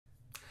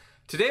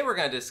Today we're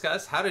going to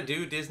discuss how to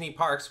do Disney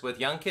parks with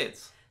young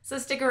kids. So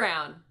stick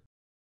around.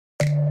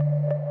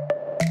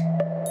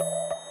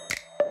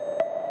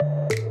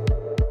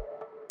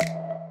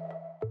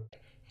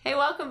 Hey,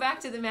 welcome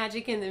back to The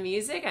Magic and the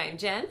Music. I'm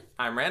Jen.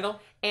 I'm Randall.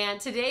 And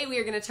today we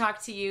are going to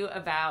talk to you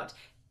about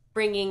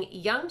bringing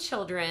young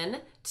children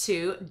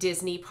to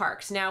Disney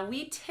parks. Now,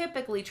 we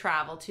typically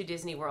travel to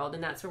Disney World,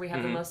 and that's where we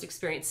have the most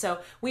experience. So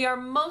we are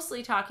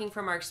mostly talking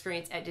from our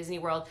experience at Disney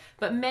World,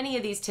 but many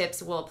of these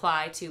tips will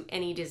apply to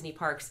any Disney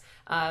parks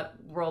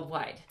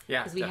worldwide.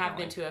 Yeah, because we have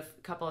been to a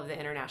couple of the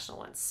international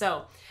ones.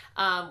 So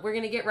we're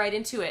going to get right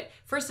into it.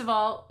 First of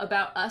all,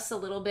 about us a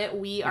little bit.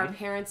 We are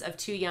parents of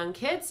 2 young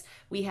kids.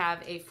 We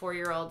have a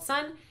 4-year-old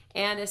son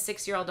and a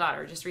 6-year-old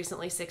daughter, just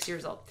recently 6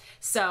 years old.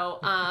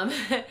 So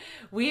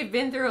we've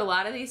been through a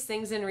lot of these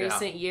things in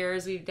recent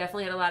years. We've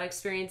definitely had a lot of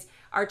experience.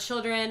 Our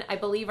children, I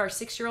believe our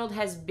 6-year-old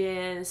has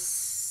been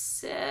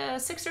 6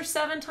 or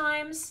 7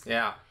 times.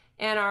 Yeah.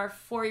 And our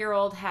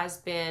 4-year-old has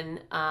been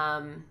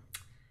 5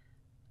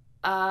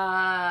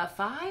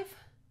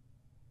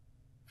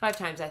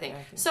 times, I think.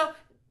 So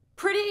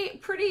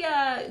pretty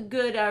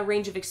good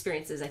range of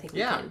experiences, I think we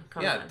can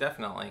comment on. Yeah,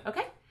 definitely.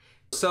 Okay.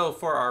 So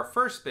for our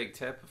first big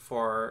tip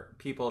for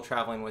people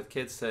traveling with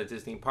kids to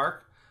Disney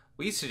Park,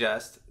 we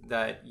suggest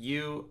that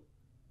you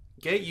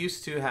get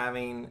used to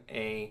having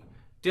a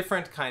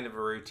different kind of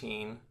a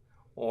routine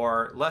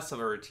or less of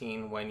a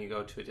routine when you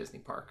go to a Disney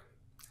park.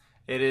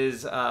 It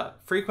is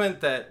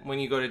frequent that when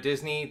you go to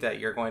Disney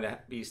that you're going to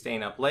be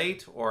staying up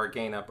late or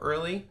getting up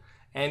early,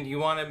 and you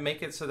want to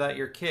make it so that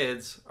your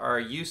kids are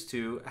used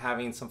to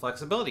having some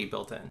flexibility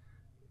built in.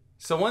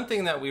 So one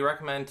thing that we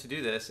recommend to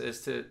do this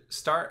is to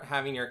start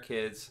having your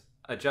kids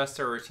adjust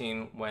their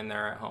routine when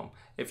they're at home.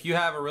 If you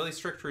have a really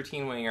strict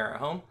routine when you're at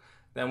home,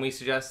 then we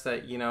suggest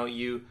that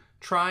you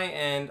try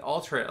and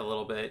alter it a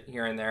little bit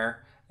here and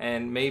there,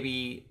 and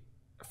maybe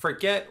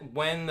forget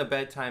when the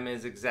bedtime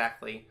is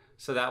exactly,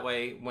 so that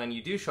way when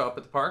you do show up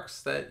at the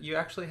parks that you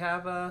actually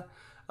have a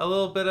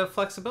little bit of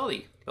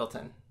flexibility built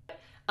in.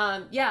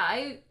 Yeah,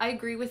 I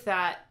agree with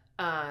that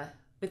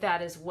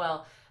as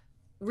well.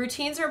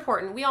 Routines are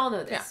important. We all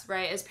know this,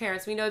 right? As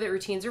parents, we know that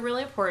routines are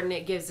really important.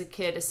 It gives a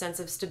kid a sense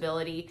of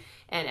stability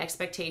and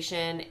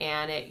expectation,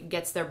 and it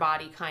gets their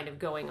body kind of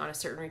going on a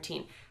certain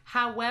routine.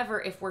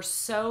 However, if we're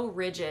so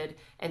rigid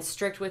and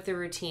strict with the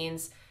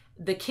routines,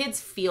 the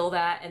kids feel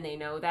that and they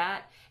know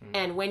that.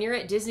 And when you're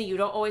at Disney, you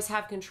don't always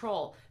have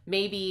control.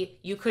 Maybe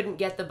you couldn't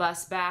get the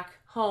bus back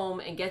home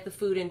and get the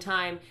food in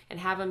time and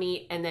have them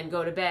eat and then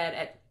go to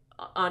bed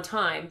on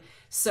time.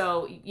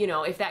 So,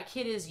 if that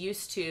kid is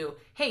used to,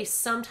 hey,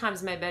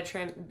 sometimes my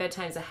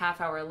bedtime's a half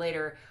hour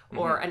later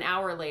or an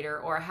hour later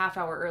or a half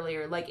hour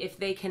earlier, like if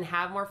they can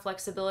have more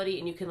flexibility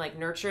and you can like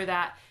nurture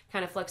that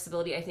kind of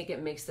flexibility, I think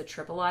it makes the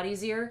trip a lot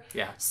easier.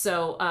 Yeah.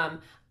 So,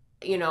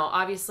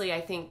 obviously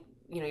I think,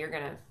 you're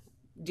going to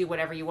do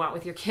whatever you want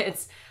with your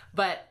kids,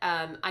 but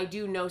I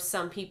do know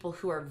some people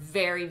who are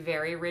very,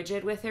 very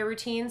rigid with their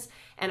routines.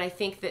 And I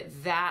think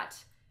that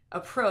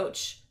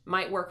approach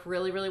might work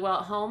really, really well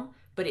at home,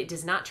 but it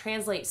does not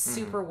translate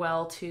super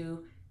well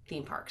to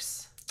theme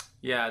parks.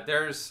 Yeah,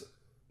 there's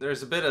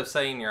a bit of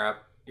setting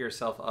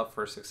yourself up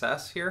for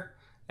success here.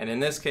 And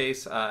in this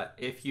case,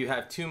 if you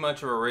have too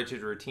much of a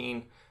rigid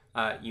routine,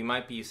 you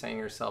might be setting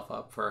yourself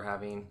up for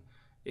having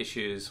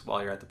issues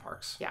while you're at the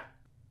parks. Yeah.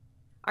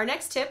 Our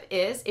next tip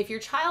is if your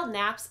child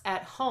naps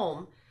at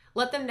home,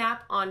 let them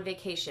nap on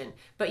vacation.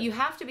 But you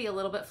have to be a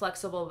little bit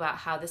flexible about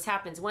how this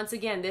happens. Once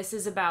again, this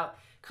is about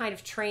kind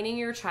of training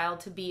your child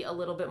to be a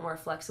little bit more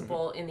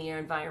flexible in the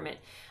environment.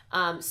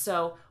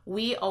 So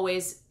we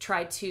always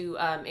try to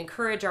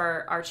encourage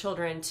our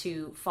children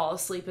to fall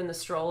asleep in the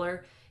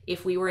stroller.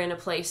 If we were in a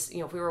place,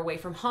 if we were away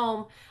from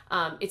home,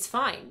 it's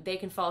fine. They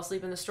can fall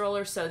asleep in the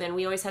stroller. So then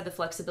we always had the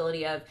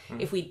flexibility of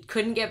if we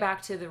couldn't get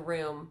back to the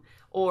room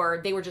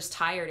or they were just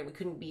tired and we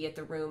couldn't be at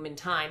the room in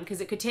time, because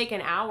it could take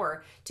an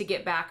hour to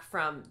get back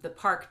from the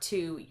park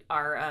to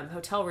our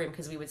hotel room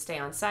because we would stay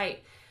on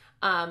site.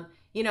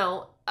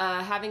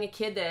 Having a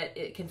kid that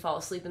it can fall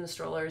asleep in the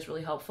stroller is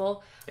really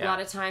helpful. Yeah. A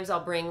lot of times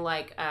I'll bring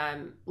like a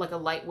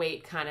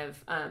lightweight kind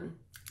of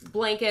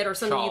blanket or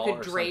something you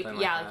could drape.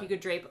 Like you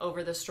could drape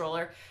over the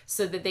stroller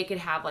so that they could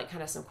have like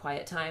kind of some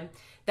quiet time.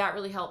 That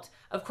really helped.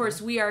 Of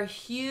course, we are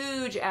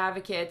huge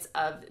advocates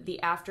of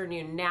the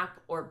afternoon nap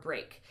or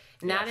break.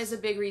 And that is a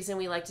big reason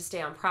we like to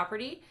stay on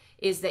property,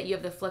 is that you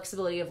have the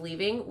flexibility of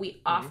leaving. We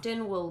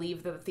often will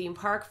leave the theme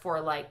park for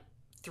like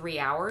 3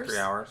 hours. 3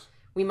 hours.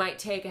 We might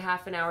take a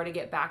half an hour to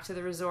get back to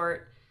the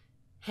resort,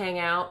 hang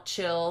out,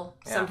 chill.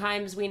 Yeah.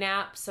 Sometimes we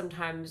nap,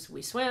 sometimes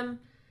we swim,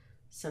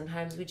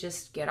 sometimes we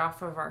just get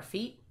off of our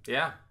feet.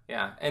 Yeah,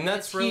 yeah. And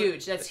that's really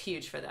huge. That's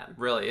huge for them.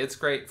 Really, it's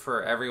great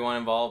for everyone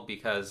involved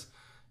because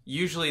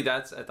usually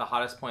that's at the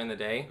hottest point in the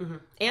day.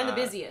 And the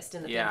busiest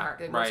in the theme park,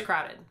 the most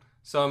crowded.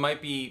 So it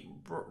might be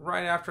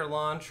right after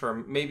lunch, or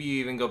maybe you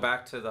even go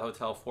back to the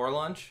hotel for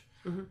lunch,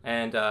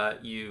 and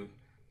you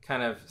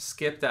kind of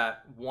skip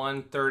that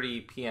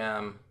 1:30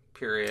 p.m.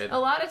 period. A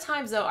lot of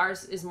times, though,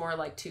 ours is more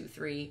like 2,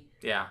 3.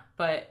 Yeah.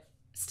 But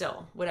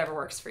still, whatever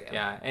works for you.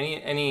 Yeah,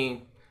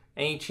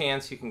 any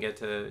chance you can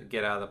get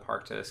out of the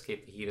park to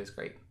escape the heat is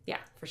great. Yeah,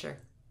 for sure.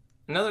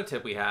 Another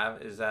tip we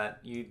have is that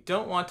you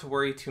don't want to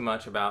worry too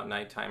much about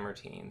nighttime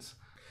routines.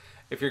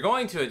 If you're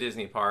going to a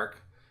Disney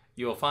park,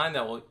 you will find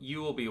that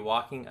you will be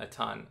walking a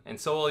ton, and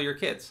so will your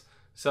kids.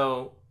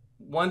 So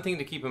one thing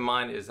to keep in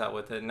mind is that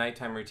with a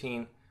nighttime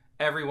routine,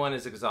 everyone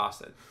is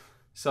exhausted.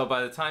 So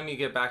by the time you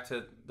get back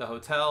to the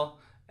hotel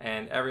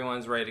and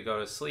everyone's ready to go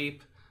to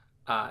sleep,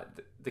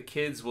 the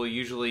kids will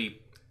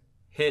usually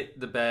hit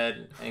the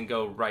bed and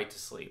go right to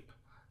sleep.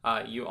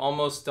 You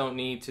almost don't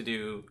need to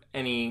do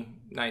any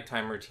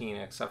nighttime routine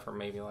except for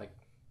maybe like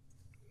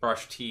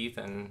brush teeth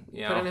and,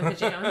 you know, put them in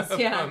pajamas.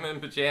 Yeah, put them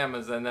in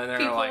pajamas, and then they're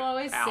people like,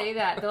 always out. say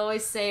that. They'll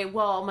always say,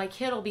 "Well, my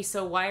kid will be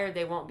so wired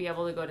they won't be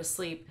able to go to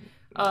sleep."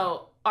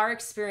 Oh, our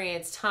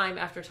experience time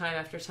after time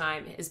after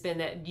time has been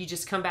that you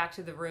just come back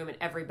to the room and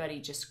everybody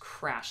just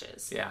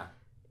crashes. Yeah,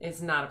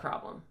 it's not a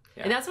problem.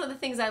 Yeah. And that's one of the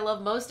things I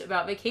love most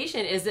about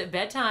vacation is that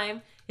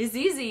bedtime is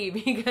easy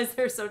because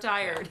they're so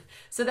tired.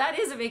 So that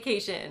is a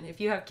vacation. If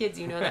you have kids,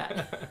 you know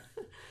that.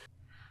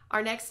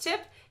 Our next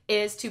tip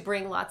is to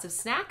bring lots of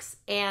snacks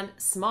and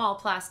small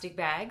plastic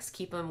bags.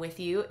 Keep them with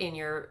you in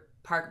your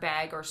park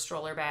bag or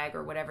stroller bag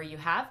or whatever you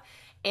have.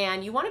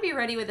 And you want to be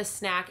ready with a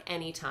snack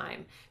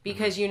anytime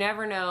because you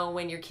never know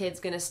when your kid's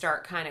going to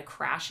start kind of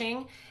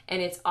crashing,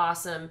 and it's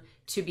awesome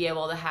to be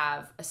able to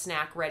have a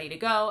snack ready to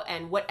go,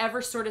 and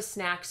whatever sort of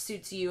snack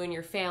suits you and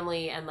your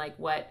family and like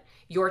what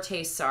your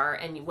tastes are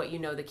and what you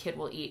know the kid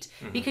will eat,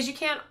 because you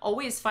can't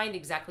always find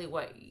exactly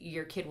what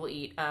your kid will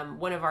eat.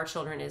 One of our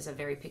children is a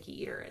very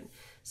picky eater, and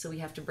so we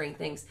have to bring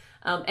things.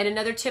 And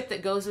another tip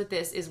that goes with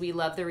this is we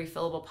love the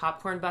refillable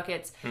popcorn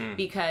buckets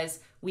because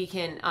we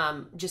can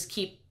just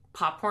keep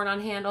popcorn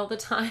on hand all the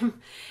time,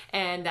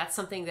 and that's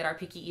something that our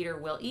picky eater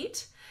will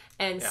eat.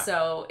 And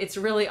so it's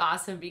really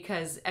awesome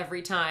because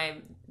every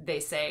time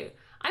they say,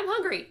 "I'm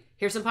hungry,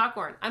 here's some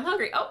popcorn. I'm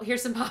hungry, oh,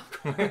 here's some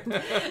popcorn."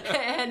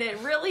 And it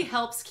really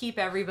helps keep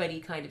everybody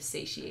kind of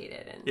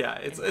satiated. And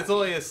it's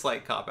only a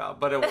slight cop out,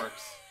 but it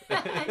works.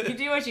 You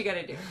do what you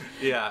gotta do.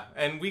 Yeah,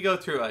 and we go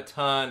through a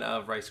ton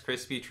of Rice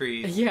Krispie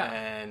treats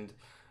and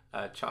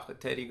chocolate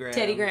Teddy Grahams.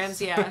 Teddy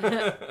Grahams,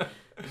 yeah.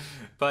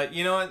 But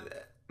you know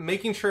what?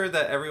 Making sure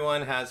that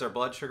everyone has their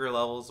blood sugar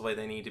levels the way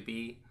they need to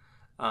be,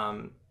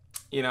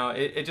 you know,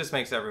 it just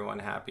makes everyone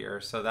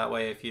happier. So that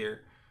way, if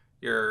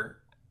you're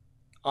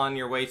on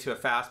your way to a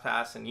fast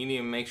pass and you need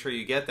to make sure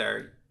you get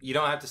there, you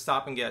don't have to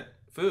stop and get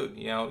food.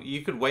 You know,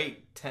 you could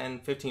wait 10,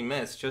 15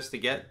 minutes just to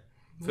get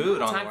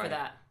food on the way. Time for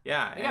that.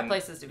 Yeah. We got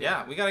places to be.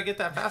 Yeah, we got to get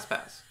that fast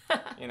pass,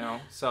 you know.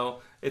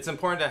 So it's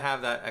important to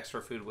have that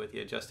extra food with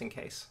you just in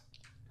case.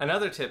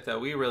 Another tip that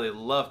we really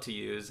love to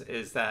use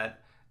is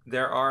that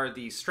there are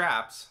these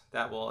straps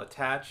that will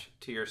attach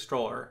to your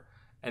stroller.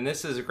 And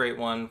this is a great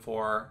one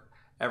for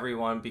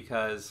everyone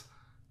because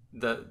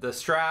the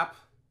strap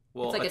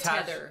will attach. It's like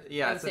attach. a tether.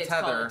 Yeah, it's a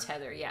tether. It's called a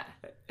tether, yeah.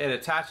 It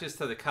attaches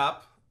to the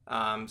cup.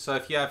 So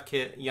if you have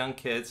young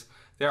kids,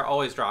 they're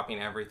always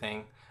dropping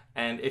everything.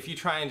 And if you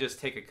try and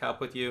just take a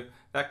cup with you,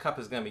 that cup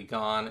is going to be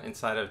gone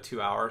inside of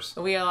 2 hours.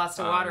 We lost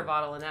a water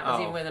bottle, and that was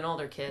even with an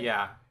older kid.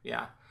 Yeah.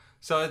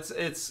 So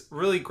it's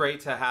really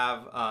great to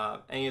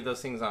have any of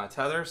those things on a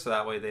tether, so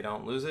that way they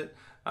don't lose it.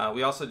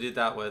 We also did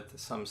that with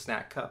some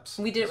snack cups.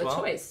 We did it with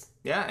toys.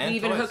 Yeah, and we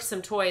even toys. hooked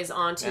some toys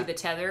onto the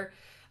tether.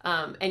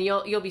 And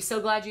you'll be so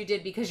glad you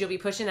did because you'll be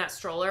pushing that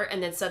stroller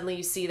and then suddenly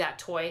you see that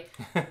toy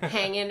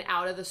hanging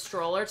out of the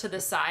stroller to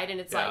the side and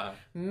it's like,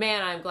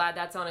 man, I'm glad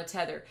that's on a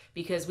tether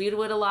because we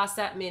would have lost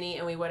that mini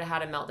and we would have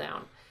had a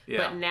meltdown.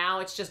 Yeah. But now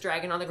it's just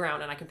dragging on the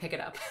ground and I can pick it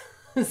up.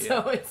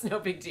 So it's no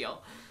big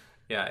deal.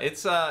 Yeah,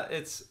 it's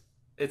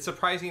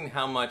surprising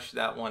how much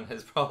that one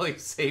has probably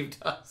saved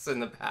us in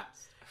the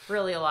past.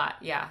 Really a lot,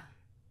 yeah.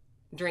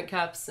 Drink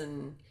cups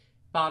and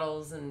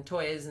bottles and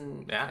toys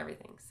and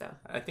everything. So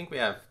I think we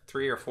have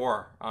 3 or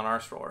 4 on our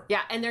stroller.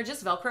 Yeah, and they're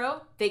just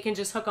Velcro. They can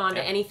just hook on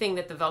to anything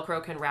that the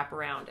Velcro can wrap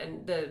around,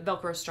 and the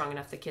Velcro is strong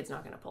enough the kid's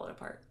not going to pull it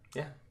apart.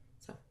 Yeah.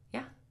 So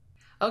yeah.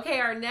 Okay,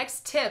 our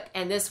next tip,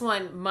 and this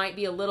one might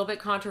be a little bit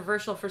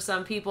controversial for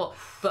some people,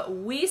 but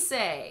we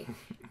say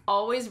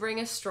always bring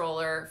a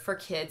stroller for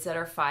kids that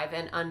are 5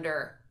 and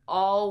under.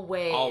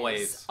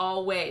 Always.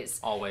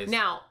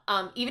 Now,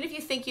 even if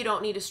you think you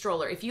don't need a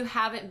stroller, if you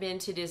haven't been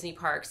to Disney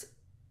parks,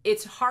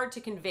 it's hard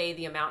to convey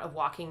the amount of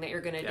walking that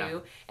you're going to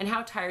do and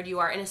how tired you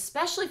are. And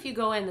especially if you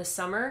go in the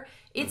summer,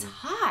 it's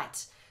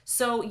hot.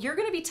 So you're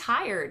going to be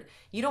tired.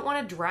 You don't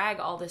want to drag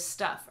all this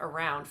stuff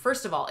around.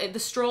 First of all, the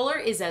stroller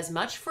is as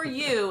much for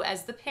you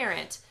as the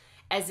parent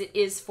as it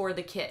is for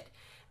the kid.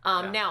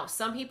 Now,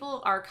 some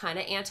people are kind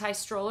of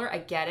anti-stroller. I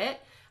get it.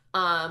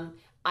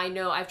 I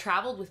know I've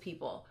traveled with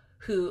people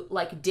who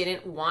like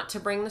didn't want to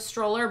bring the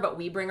stroller, but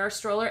we bring our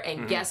stroller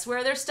and guess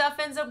where their stuff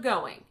ends up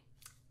going?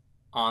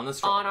 On the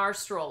stroller. On our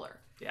stroller.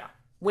 Yeah.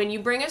 When you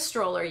bring a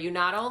stroller, you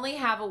not only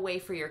have a way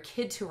for your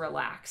kid to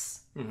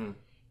relax,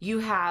 you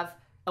have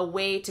a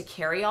way to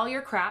carry all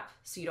your crap,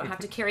 so you don't have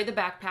to carry the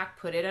backpack,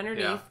 put it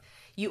underneath.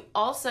 You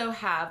also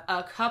have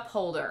a cup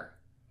holder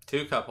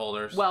 2 cup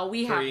holders. Well,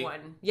 we 3, have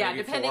one. Yeah,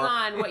 depending 4.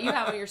 on what you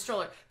have on your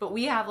stroller. But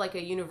we have like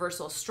a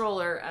universal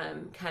stroller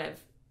kind of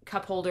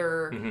cup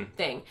holder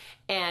thing.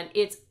 And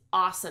it's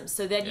awesome.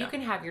 So that you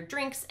can have your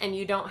drinks and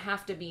you don't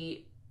have to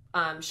be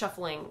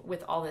shuffling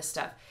with all this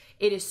stuff.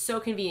 It is so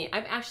convenient.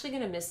 I'm actually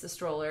going to miss the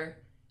stroller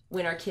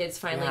when our kids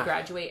finally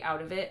graduate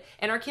out of it.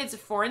 And our kids are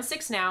 4 and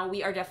 6 now.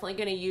 We are definitely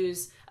going to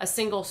use a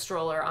single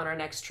stroller on our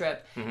next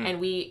trip.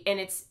 And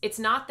it's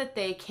not that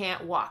they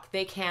can't walk.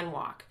 They can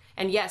walk.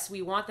 And yes,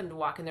 we want them to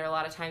walk, and there are a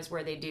lot of times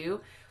where they do.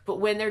 But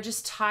when they're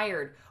just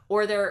tired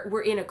or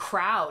we're in a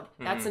crowd,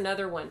 that's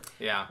another one.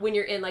 Yeah. When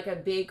you're in like a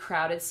big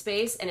crowded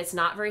space and it's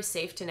not very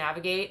safe to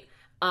navigate,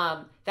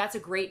 that's a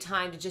great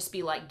time to just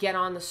be like, get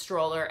on the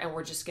stroller and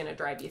we're just going to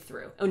drive you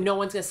through. And no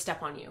one's going to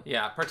step on you.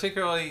 Yeah,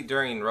 particularly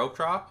during rope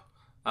drop.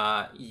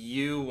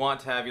 You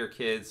want to have your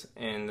kids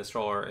in the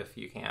stroller if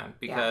you can,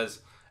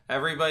 because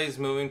everybody's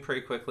moving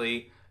pretty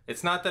quickly.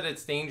 It's not that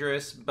it's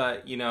dangerous,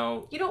 but you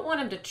don't want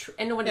them to trip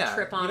on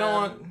them. You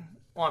don't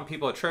want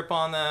people to trip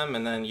on them,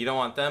 and then you don't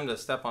want them to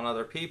step on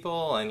other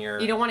people, and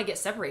you don't want to get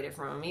separated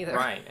from them either.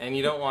 Right, and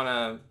you don't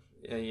want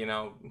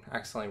to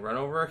accidentally run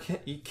over a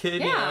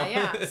kid.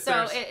 Yeah.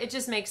 So it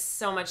just makes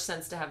so much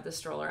sense to have the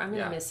stroller. I'm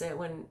gonna miss it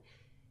when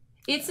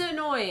it's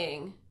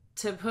annoying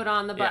to put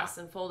on the bus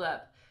and fold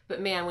up. But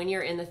man, when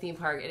you're in the theme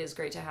park, it is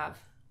great to have.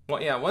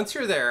 Well, yeah, once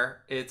you're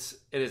there, it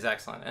is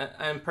excellent.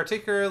 And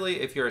particularly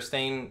if you're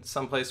staying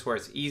someplace where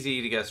it's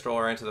easy to get a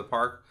stroller into the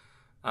park,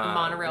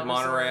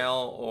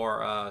 monorail or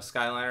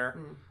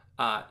Skyliner,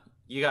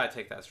 you got to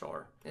take that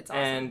stroller. It's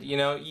awesome. And,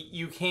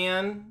 you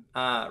can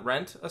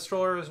rent a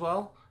stroller as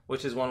well,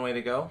 which is one way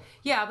to go.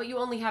 Yeah, but you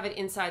only have it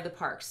inside the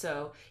park.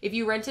 So if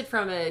you rent it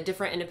from a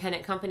different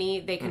independent company,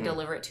 they can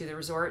deliver it to the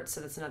resort.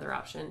 So that's another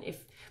option.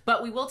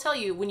 But we will tell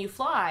you, when you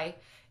fly,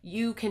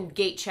 you can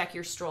gate check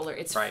your stroller.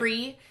 It's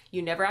free.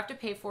 You never have to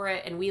pay for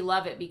it. And we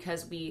love it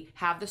because we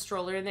have the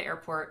stroller in the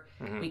airport.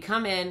 We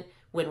come in.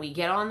 When we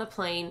get on the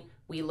plane,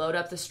 we load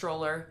up the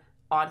stroller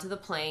onto the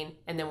plane.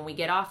 And then when we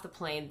get off the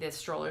plane, the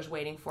stroller's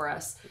waiting for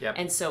us. Yep.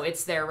 And so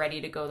it's there ready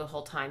to go the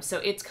whole time. So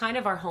it's kind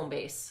of our home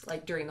base,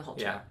 like during the whole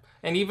trip. Yeah.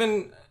 And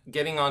even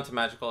getting onto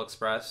Magical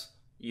Express,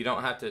 you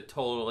don't have to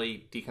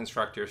totally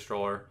deconstruct your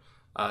stroller.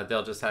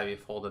 They'll just have you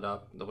fold it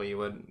up the way you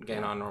would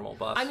get on a normal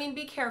bus. I mean,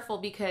 be careful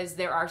because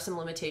there are some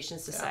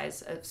limitations to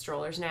size of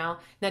strollers now.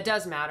 That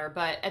does matter,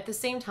 but at the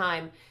same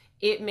time,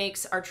 it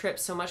makes our trip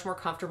so much more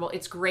comfortable.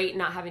 It's great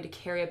not having to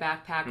carry a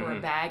backpack or a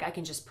bag. I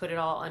can just put it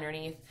all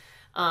underneath.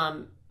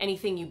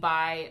 Anything you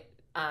buy,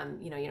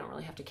 you don't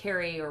really have to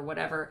carry or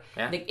whatever.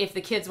 Yeah. If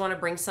the kids want to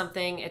bring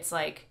something, it's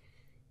like,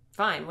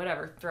 fine,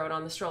 whatever, throw it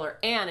on the stroller.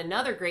 And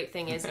another great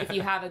thing is if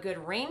you have a good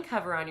rain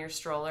cover on your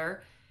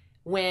stroller,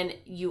 when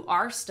you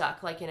are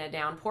stuck, like in a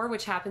downpour,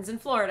 which happens in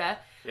Florida,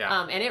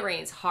 and it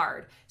rains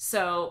hard.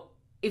 So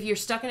if you're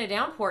stuck in a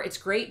downpour, it's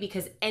great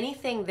because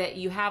anything that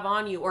you have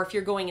on you, or if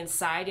you're going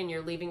inside and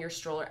you're leaving your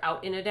stroller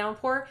out in a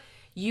downpour,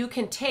 you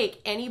can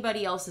take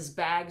anybody else's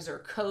bags or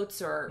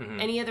coats or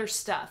any other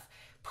stuff,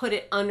 put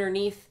it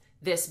underneath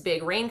this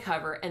big rain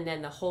cover, and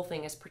then the whole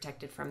thing is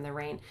protected from the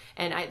rain.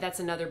 And that's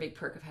another big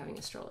perk of having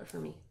a stroller for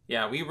me.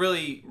 Yeah, we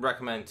really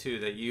recommend too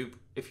that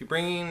if you're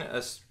bringing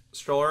a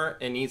stroller,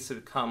 it needs to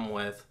come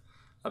with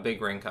a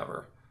big rain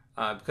cover,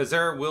 because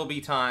there will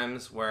be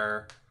times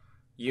where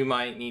you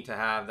might need to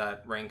have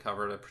that rain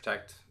cover to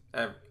protect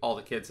all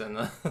the kids in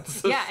the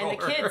stroller. And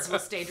the kids will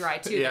stay dry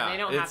too. Yeah, they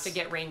don't have to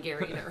get rain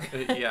gear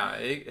either. Yeah,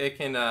 it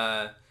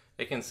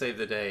can save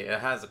the day. It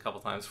has a couple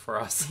times for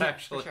us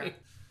actually. For sure.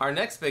 Our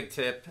next big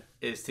tip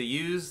is to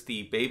use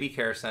the baby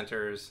care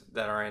centers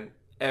that are in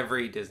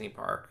every Disney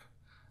park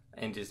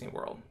in Disney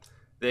World.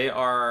 They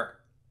are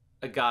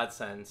a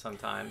godsend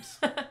sometimes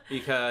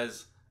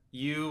because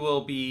you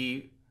will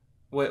be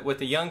with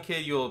a young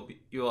kid, you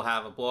will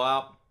have a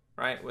blowout,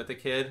 right, with a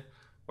kid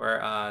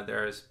where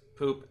there's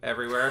poop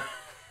everywhere.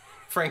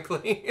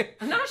 Frankly,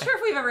 I'm not sure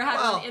if we've ever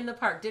had one in the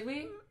park. Did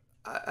we?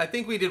 I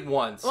think we did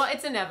once. Well,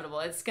 it's inevitable.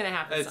 It's gonna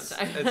happen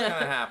sometime. It's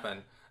gonna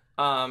happen.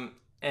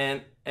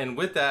 And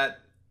with that,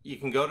 you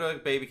can go to a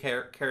baby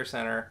care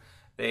center.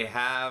 They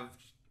have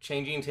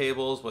changing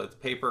tables with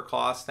paper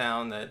cloths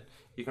down that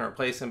you can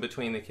replace in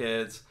between the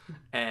kids,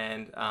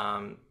 and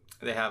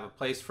they have a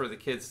place for the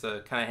kids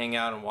to kind of hang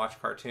out and watch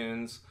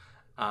cartoons.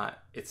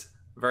 It's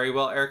very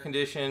well air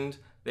conditioned.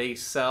 They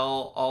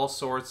sell all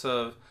sorts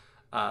of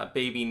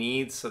baby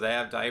needs, so they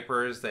have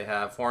diapers, they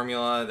have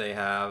formula, they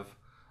have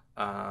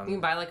you can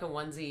buy like a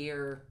onesie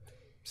or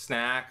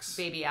snacks,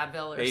 baby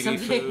Advil or baby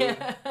something.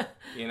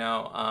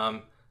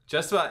 Food,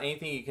 just about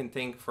anything you can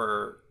think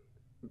for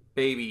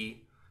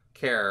baby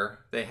care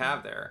they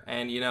have there.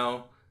 And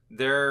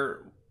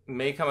there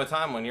may come a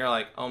time when you're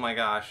like, oh my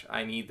gosh,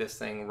 I need this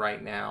thing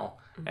right now.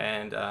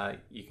 And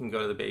you can go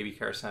to the baby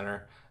care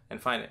center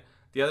and find it.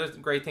 The other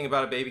great thing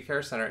about a baby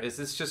care center is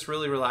it's just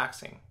really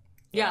relaxing.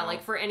 You know?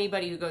 Like for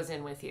anybody who goes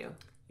in with you.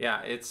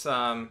 Yeah, it's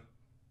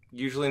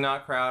usually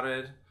not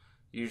crowded.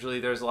 Usually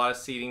there's a lot of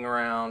seating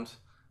around.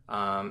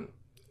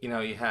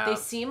 You have... They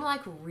seem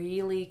like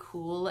really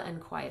cool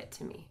and quiet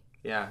to me.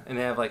 Yeah, and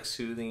they have like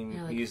soothing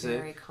They're like music.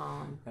 very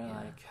calm. They're yeah.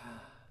 like.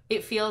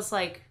 It feels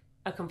like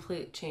a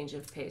complete change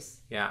of pace.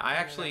 Yeah, I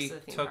actually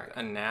took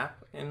a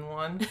nap in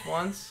one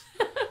once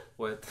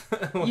with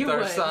you our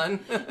would. son.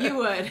 You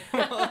would.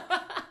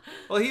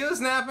 Well, he was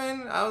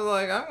napping. I was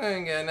like, I'm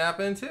going to get a nap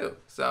in too.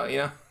 So, you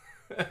know,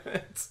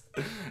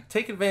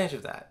 take advantage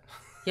of that.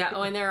 Yeah.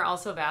 Oh, and there are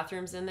also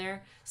bathrooms in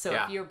there. So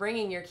Yeah. if you're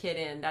bringing your kid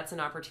in, that's an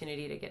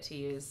opportunity to get to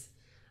use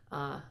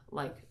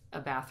like a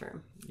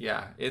bathroom.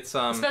 Yeah, it's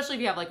especially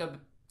if you have like a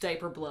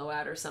diaper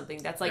blowout or something.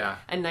 That's like Yeah.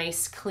 a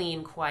nice,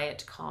 clean,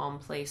 quiet, calm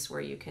place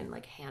where you can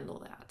like handle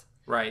that.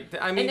 right.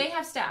 I mean, and they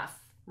have staff.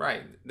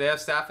 Right. They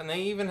have staff, and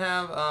they even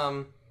have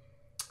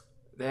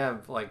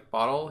like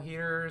bottle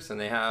heaters, and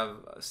they have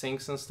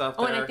sinks and stuff.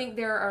 Oh, there, and I think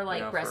there are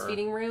like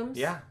breastfeeding rooms.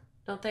 Yeah.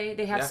 Don't they?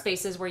 They have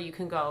spaces where you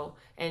can go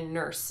and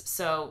nurse.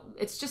 So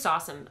it's just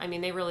awesome. I mean,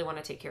 they really want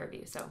to take care of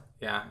you. So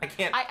yeah, I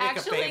can't. I pick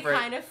actually a favorite.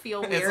 kind of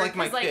feel weird. It's like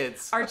my because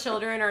kids. Our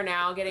children are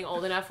now getting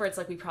old enough where it's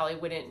like we probably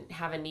wouldn't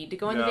have a need to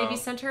go in the No. baby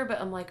center.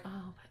 But I'm like,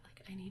 oh, but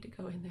like I need to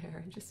go in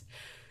there and just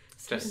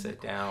sit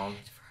down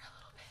for a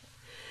little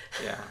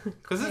bit. Yeah,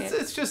 because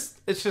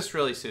it's just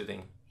really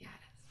soothing. Yeah,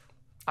 it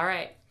is. All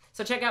right,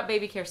 so check out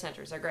baby care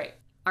centers. They're great.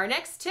 Our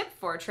next tip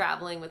for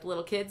traveling with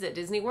little kids at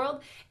Disney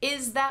World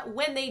is that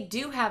when they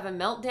do have a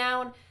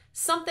meltdown,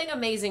 something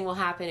amazing will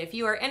happen. If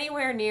you are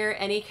anywhere near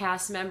any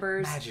cast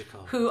members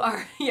Magical. who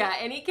are,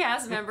 any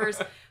cast members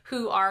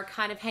who are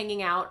kind of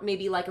hanging out,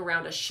 maybe like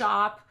around a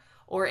shop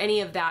or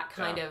any of that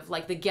kind of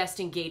like the guest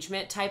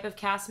engagement type of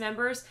cast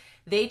members,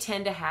 they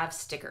tend to have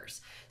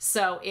stickers.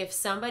 So if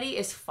somebody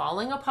is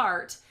falling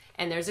apart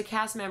and there's a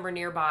cast member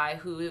nearby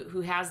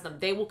who has them,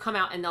 they will come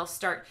out and they'll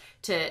start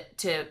to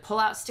pull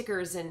out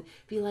stickers and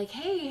be like,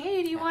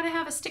 hey, do you want to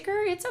have a sticker?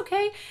 It's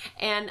okay.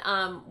 And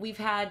we've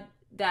had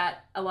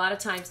that a lot of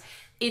times.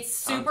 It's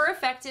super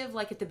effective,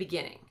 like at the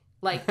beginning.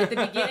 Like at the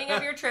beginning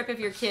of your trip, if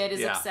your kid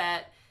is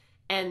upset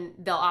and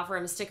they'll offer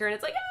him a sticker and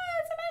it's like,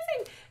 it's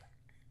amazing.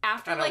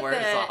 After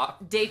like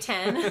the day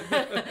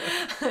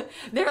 10,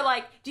 they're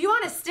like, do you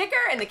want a sticker?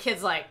 And the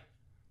kid's like,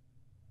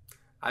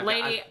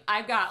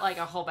 I've got like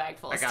a whole bag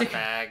full of stickers. I got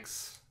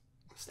bags,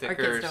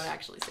 stickers. Our kids don't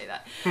actually say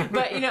that.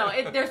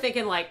 But, they're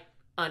thinking like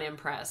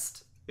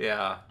unimpressed.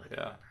 Yeah.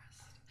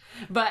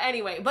 But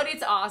anyway, but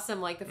it's awesome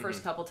like the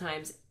first couple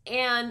times.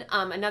 And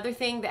another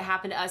thing that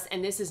happened to us,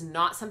 and this is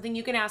not something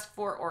you can ask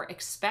for or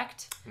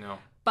expect. No.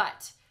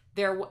 But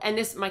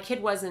my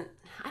kid wasn't,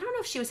 I don't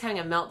know if she was having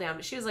a meltdown,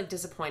 but she was like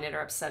disappointed or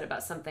upset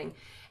about something.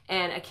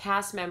 And a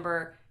cast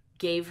member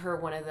gave her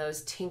one of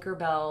those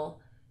Tinkerbell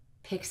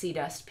pixie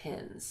dust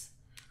pins.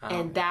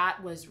 And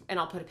that was, and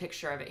I'll put a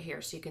picture of it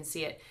here so you can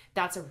see it.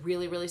 That's a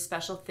really, really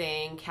special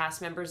thing.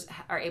 Cast members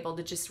are able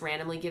to just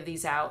randomly give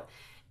these out.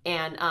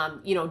 And,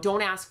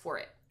 don't ask for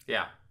it.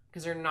 Yeah.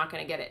 Because they're not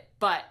going to get it.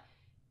 But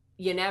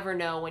you never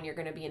know when you're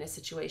going to be in a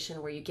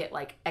situation where you get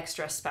like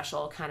extra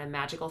special kind of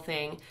magical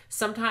thing.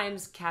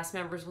 Sometimes cast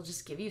members will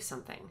just give you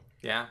something.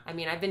 Yeah. I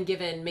mean, I've been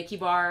given Mickey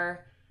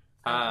bar.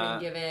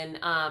 I've been given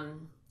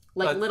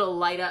little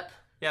light up.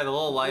 Yeah, the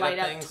little light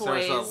up things.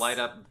 Toys. There's a light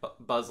up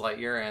Buzz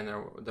Lightyear, and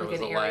there was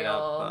a light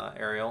up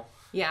Ariel.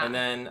 Yeah. And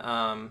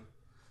then,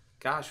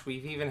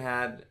 we've even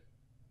had,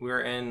 we were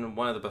in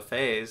one of the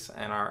buffets,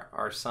 and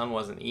our son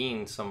wasn't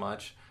eating so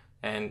much,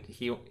 and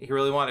he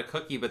really wanted a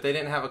cookie, but they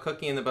didn't have a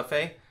cookie in the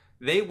buffet.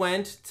 They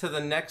went to the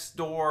next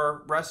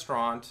door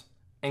restaurant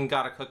and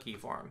got a cookie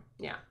for him.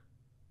 Yeah.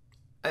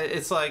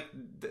 It's like,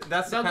 that's the kind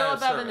of service. They'll go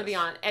above and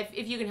beyond.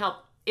 If you can help,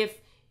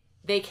 if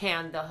they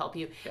can, they'll help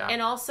you. Yeah.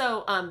 And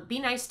also, be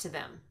nice to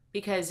them,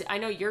 because I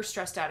know you're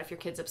stressed out if your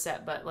kid's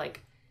upset, but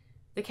like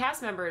the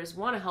cast members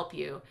want to help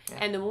you. Yeah.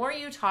 And the more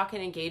you talk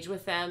and engage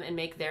with them and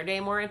make their day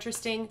more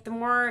interesting, the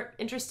more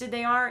interested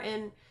they are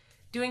in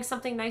doing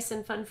something nice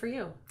and fun for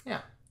you.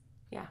 Yeah.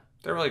 Yeah.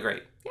 They're really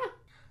great. Yeah.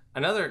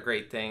 Another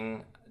great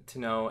thing to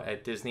know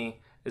at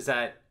Disney is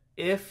that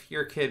if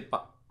your kid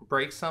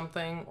breaks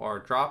something or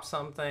drops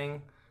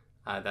something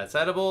that's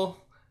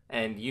edible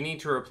and you need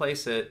to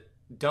replace it,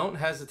 don't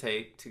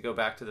hesitate to go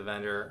back to the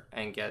vendor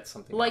and get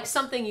something like else.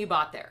 Something you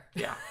bought there.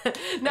 Yeah.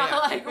 Not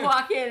like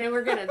walk in and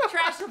we're going to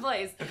trash the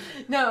place.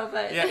 No,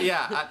 but...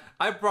 Yeah.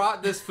 I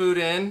brought this food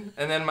in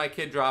and then my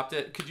kid dropped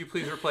it. Could you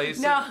please replace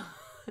it?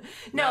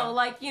 No,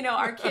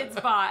 our kids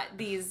bought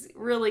these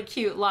really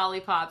cute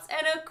lollipops.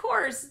 And of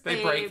course,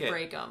 they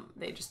break them.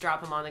 They just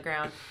drop them on the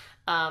ground.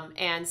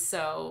 And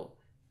so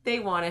they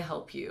want to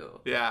help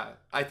you. Yeah.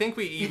 I think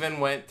we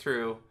even went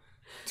through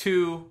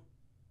 2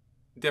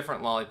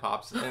 different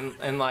lollipops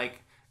in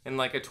like a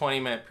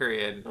 20-minute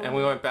period, and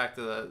we went back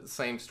to the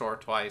same store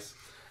twice.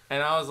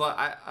 And I was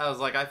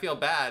like, I feel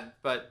bad,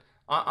 but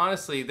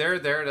honestly, they're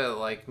there to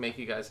like make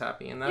you guys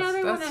happy, and that's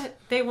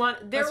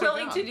they're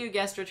willing to do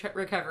guest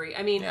recovery.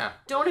 I mean,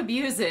 don't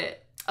abuse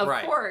it, of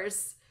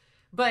course.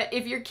 But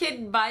if your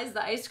kid buys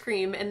the ice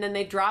cream and then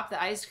they drop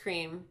the ice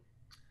cream,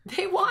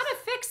 they want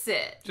to fix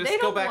it.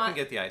 Just go back and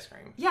get the ice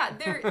cream. Yeah,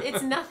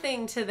 it's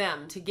nothing to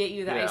them to get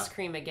you the ice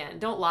cream again.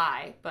 Don't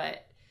lie,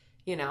 but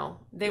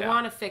they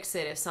want to fix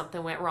it if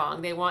something went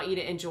wrong. They want you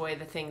to enjoy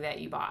the thing that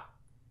you bought.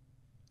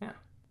 Yeah.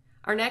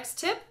 Our next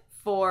tip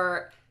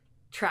for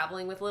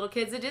traveling with little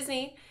kids at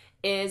Disney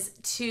is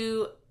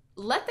to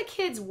let the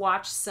kids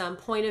watch some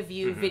point of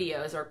view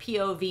videos or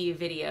POV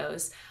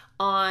videos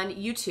on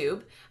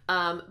YouTube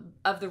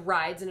of the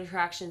rides and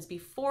attractions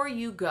before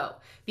you go.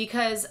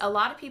 Because a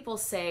lot of people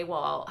say,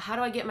 well, how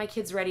do I get my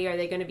kids ready? Are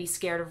they going to be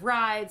scared of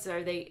rides?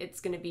 It's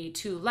going to be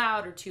too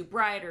loud or too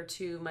bright or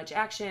too much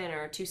action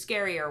or too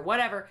scary or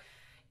whatever.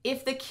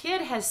 If the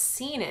kid has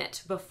seen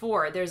it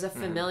before, there's a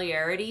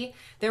familiarity,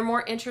 they're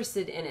more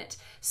interested in it.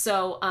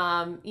 So,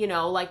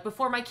 like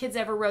before my kids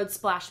ever rode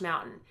Splash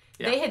Mountain,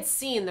 they had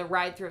seen the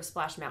ride through of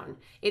Splash Mountain.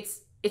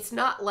 It's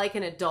not like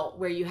an adult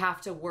where you have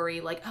to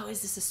worry like, oh,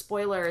 is this a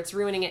spoiler? It's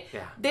ruining it.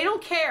 Yeah. They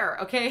don't care,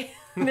 okay?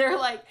 they're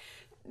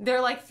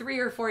like 3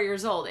 or 4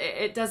 years old.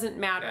 It doesn't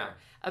matter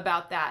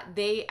about that.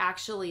 They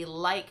actually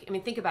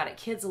think about it.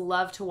 Kids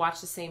love to watch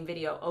the same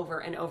video over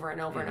and over and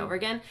over and over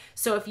again.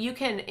 So if you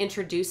can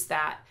introduce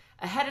that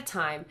ahead of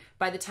time,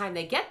 by the time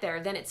they get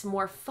there, then it's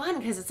more fun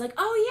because it's like,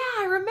 oh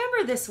yeah, I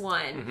remember this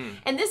one.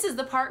 And this is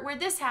the part where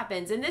this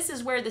happens. And this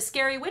is where the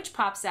scary witch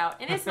pops out.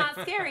 And it's not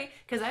scary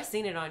because I've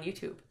seen it on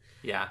YouTube.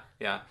 Yeah.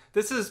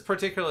 This is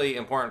particularly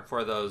important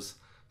for those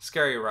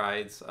scary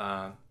rides,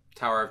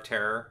 Tower of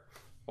Terror,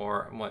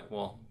 or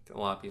a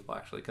lot of people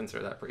actually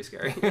consider that pretty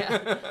scary.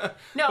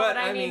 No, but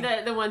I mean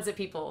the ones that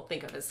people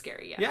think of as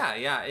scary.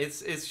 Yeah.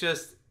 It's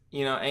just,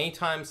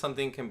 anytime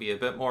something can be a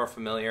bit more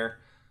familiar,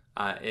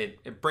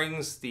 it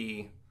brings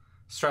the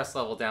stress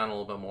level down a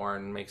little bit more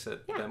and makes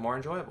it a bit more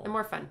enjoyable. And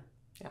more fun.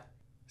 Yeah.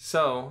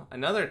 So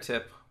another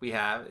tip we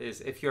have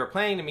is if you're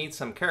planning to meet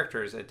some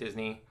characters at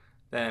Disney,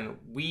 then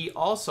we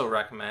also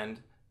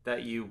recommend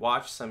that you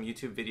watch some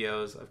YouTube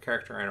videos of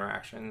character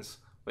interactions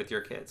with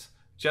your kids,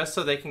 just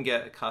so they can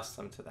get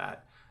accustomed to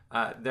that.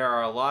 There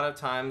are a lot of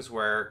times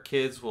where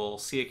kids will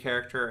see a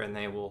character and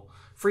they will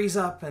freeze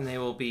up and they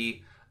will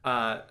be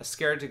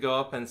scared to go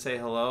up and say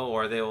hello,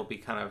 or they will be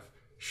kind of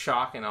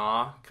shock and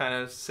awe kind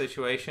of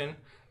situation.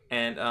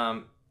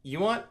 And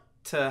you want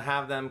to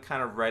have them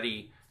kind of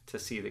ready to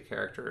see the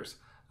characters.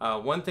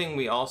 One thing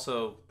we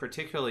also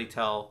particularly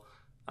tell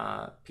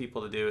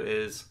people to do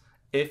is,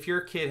 if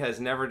your kid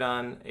has never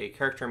done a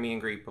character meet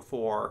and greet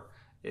before,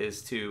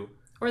 is to...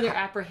 Or they're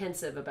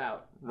apprehensive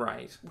about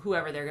right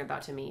whoever they're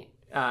about to meet.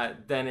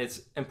 Then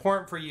it's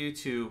important for you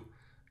to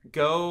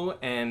go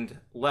and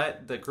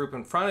let the group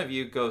in front of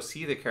you go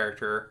see the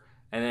character,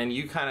 and then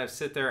you kind of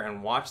sit there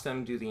and watch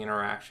them do the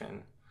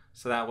interaction.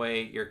 So that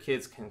way your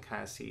kids can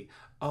kind of see,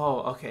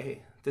 oh,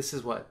 okay, this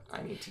is what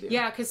I need to do.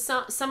 Yeah, because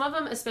some of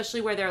them,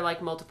 especially where there are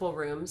like multiple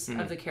rooms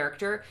of the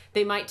character,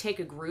 they might take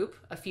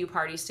a few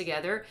parties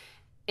together,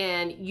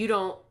 and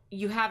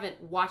you haven't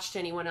watched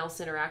anyone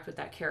else interact with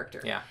that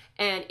character. Yeah.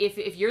 And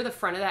if you're the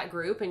front of that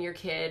group and your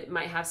kid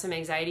might have some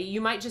anxiety,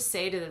 you might just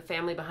say to the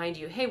family behind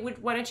you, hey,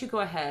 why don't you go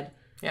ahead?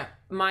 Yeah.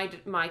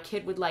 My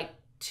kid would like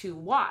to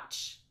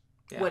watch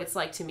what it's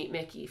like to meet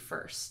Mickey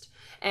first.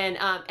 And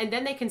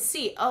then they can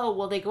see, oh,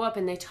 well, they go up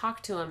and they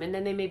talk to him, and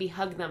then they maybe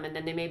hug them, and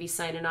then they maybe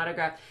sign an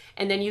autograph.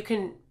 And then you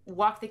can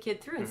walk the kid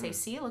through and say,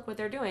 see, look what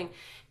they're doing.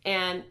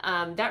 And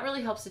that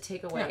really helps to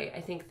take away,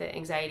 I think, the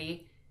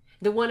anxiety.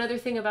 The one other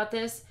thing about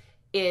this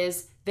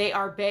is they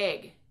are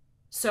big.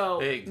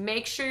 So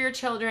make sure your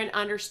children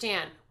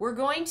understand, we're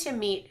going to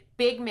meet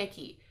Big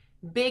Mickey,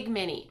 Big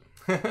Minnie,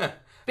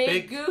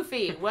 big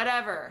Goofy,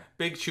 whatever.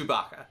 Big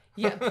Chewbacca.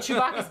 Yeah,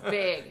 Chewbacca's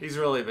big. He's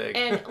really big.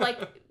 And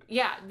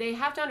they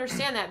have to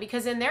understand that,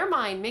 because in their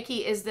mind,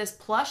 Mickey is this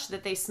plush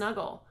that they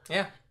snuggle.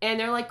 Yeah. And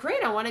they're like,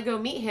 great, I want to go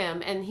meet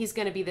him, and he's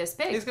going to be this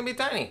big. He's going to be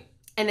tiny.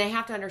 And they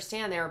have to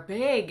understand they're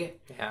big.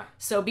 Yeah.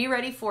 So be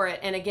ready for it.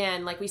 And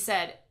again, like we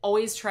said,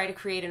 always try to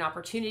create an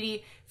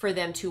opportunity for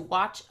them to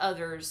watch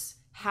others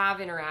have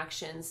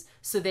interactions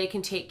so they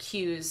can take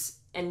cues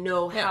and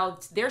know how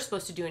they're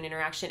supposed to do an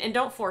interaction. And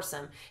don't force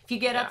them. If you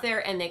get up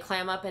there and they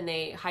clam up and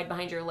they hide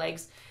behind your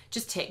legs,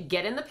 just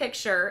get in the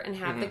picture and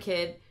have the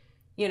kid,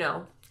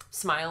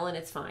 smile, and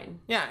it's fine.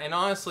 Yeah, and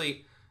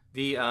honestly,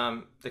 the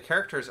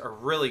characters are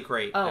really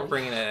great at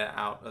bringing it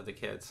out of the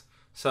kids.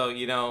 So,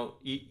 you don't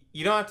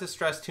have to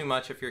stress too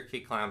much if your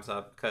kid clams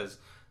up, because,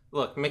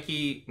 look,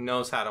 Mickey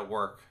knows how to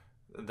work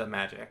the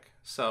magic.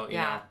 So, you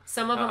know.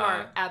 Some of them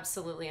are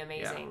absolutely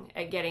amazing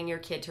at getting your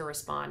kid to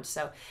respond.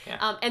 So,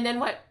 and then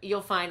what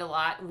you'll find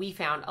we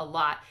found a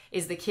lot,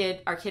 is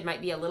our kid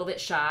might be a little bit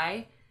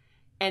shy.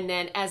 And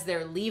then as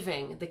they're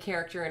leaving the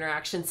character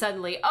interaction,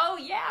 suddenly, oh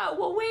yeah,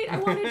 well wait, I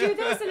want to do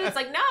this. And it's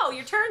like, no,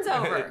 your turn's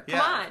over.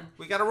 Come on.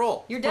 We got to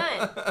roll. You're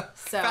done.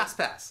 So fast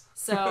pass.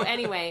 So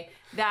anyway,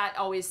 that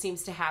always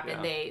seems to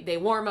happen. Yeah. They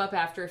warm up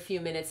after a few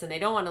minutes and they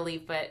don't want to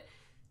leave, but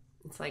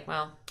it's like,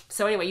 well.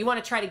 So anyway, you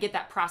want to try to get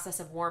that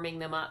process of warming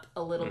them up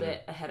a little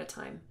bit ahead of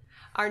time.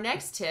 Our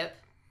next tip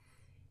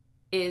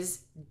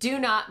is, do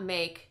not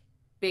make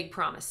big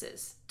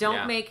promises.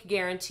 Don't make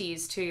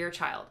guarantees to your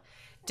child.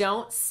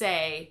 Don't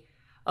say,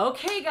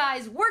 okay,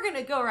 guys, we're going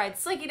to go ride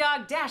Slinky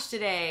Dog Dash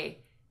today.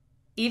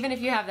 even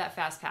if you have that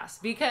fast pass,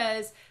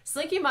 because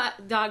Slinky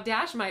Dog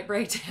Dash might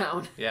break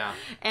down. Yeah.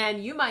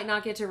 And you might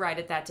not get to ride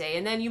it that day.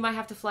 And then you might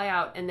have to fly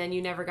out and then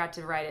you never got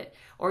to ride it.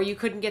 Or you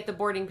couldn't get the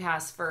boarding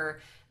pass for,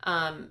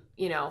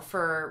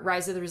 for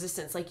Rise of the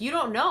Resistance. Like, you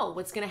don't know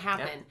what's going to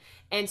happen.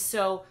 Yeah. And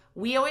so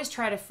we always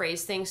try to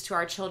phrase things to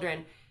our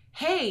children.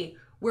 Hey,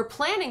 we're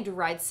planning to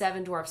ride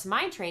Seven Dwarfs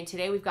Mine Train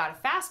today. We've got a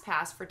fast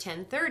pass for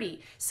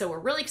 10:30. So we're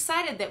really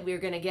excited that we're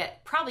going to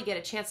probably get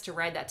a chance to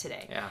ride that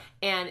today. Yeah.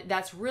 And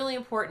that's really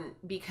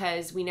important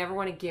because we never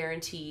want to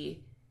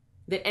guarantee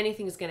that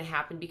anything is going to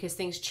happen, because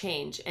things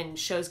change and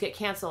shows get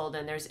canceled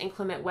and there's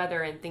inclement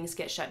weather and things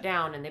get shut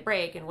down and they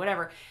break and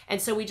whatever.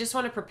 And so we just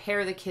want to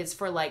prepare the kids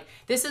for, like,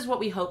 this is what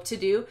we hope to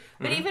do.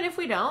 But even if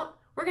we don't,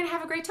 we're going to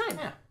have a great time.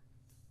 Yeah.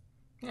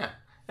 Yeah.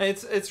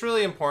 And it's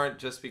really important,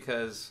 just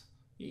because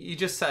you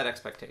just set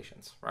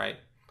expectations, right?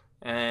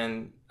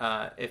 And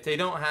if they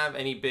don't have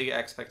any big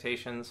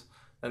expectations,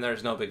 then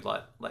there's no big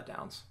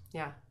letdowns.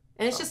 Yeah.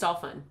 And it's just all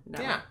fun.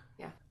 Yeah.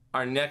 Yeah.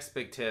 Our next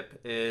big tip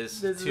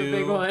is this is a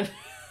big one.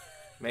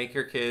 Make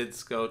your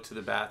kids go to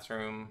the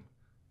bathroom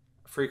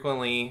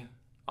frequently,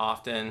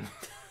 often,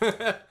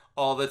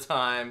 all the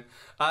time.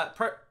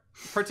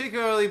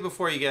 Particularly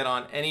before you get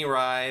on any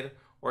ride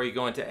or you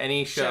go into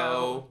any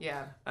show.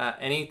 Yeah.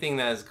 Anything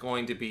that is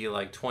going to be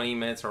like 20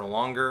 minutes or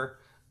longer.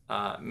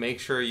 Make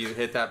sure you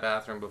hit that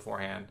bathroom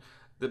beforehand.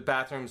 The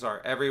bathrooms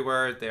are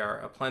everywhere. They are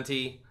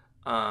aplenty.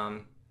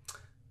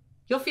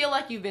 You'll feel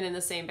like you've been in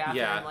the same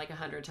bathroom like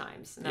 100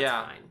 times. And that's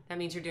fine. That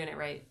means you're doing it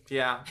right.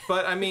 Yeah.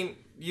 But I mean,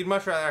 you'd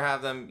much rather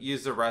have them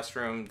use the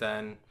restroom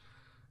than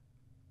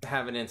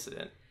have an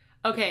incident.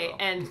 Okay,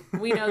 and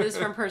we know this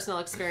from personal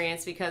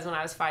experience, because when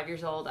I was 5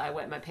 years old, I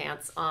wet my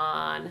pants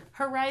on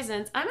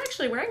Horizons. I'm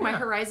actually wearing my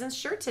Horizons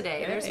shirt today.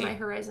 Hey. There's my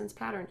Horizons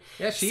pattern.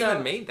 Yeah, she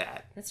even made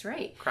that. That's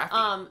right.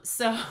 Crafty.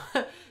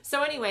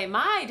 So anyway,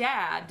 my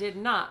dad did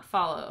not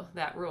follow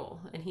that rule,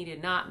 and he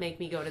did not make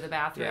me go to the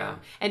bathroom. Yeah.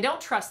 And don't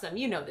trust them.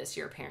 You know this,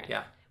 you're a parent.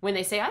 Yeah. When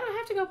they say, I don't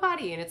have to go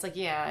potty, and it's like,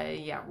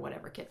 yeah,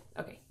 whatever, kid.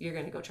 Okay, you're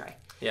going to go try.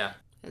 Yeah.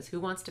 Because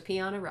who wants to pee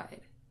on a ride?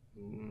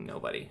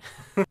 Nobody.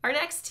 Our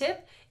next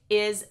tip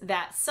is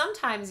that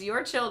sometimes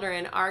your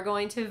children are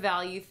going to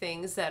value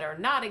things that are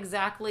not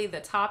exactly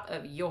the top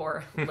of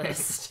your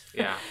list.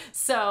 Yeah.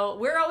 So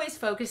we're always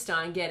focused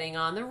on getting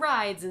on the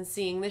rides and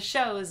seeing the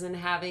shows and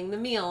having the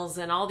meals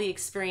and all the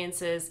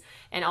experiences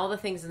and all the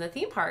things in the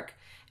theme park,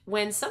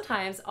 when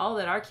sometimes all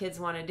that our kids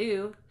want to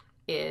do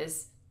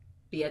is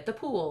be at the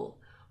pool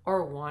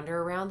or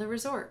wander around the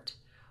resort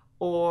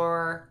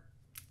or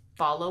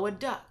follow a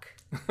duck.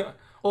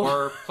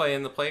 Or play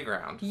in the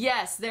playground.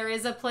 Yes, there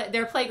is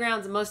there are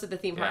playgrounds. Most of the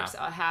theme parks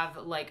have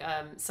like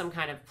some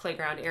kind of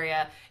playground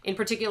area. In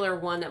particular,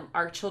 one that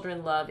our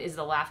children love is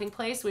the Laughing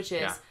Place, which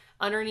is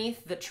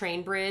underneath the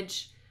train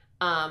bridge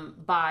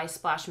by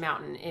Splash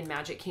Mountain in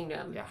Magic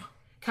Kingdom. Yeah.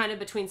 Kind of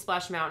between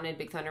Splash Mountain and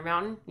Big Thunder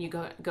Mountain. You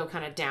go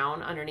kind of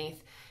down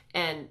underneath,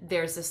 and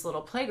there's this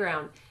little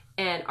playground.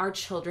 And our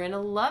children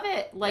love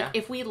it. Like,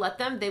 if we let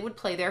them, they would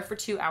play there for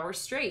 2 hours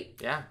straight.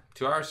 Yeah,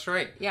 2 hours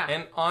straight. Yeah.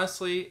 And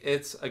honestly,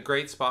 it's a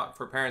great spot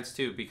for parents,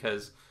 too,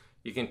 because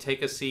you can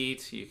take a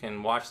seat, you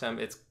can watch them.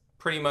 It's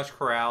pretty much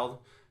corralled.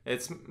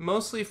 It's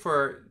mostly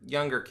for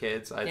younger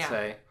kids, I'd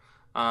say.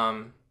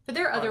 But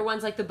there are other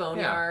ones, like the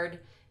Boneyard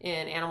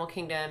in Animal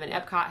Kingdom, and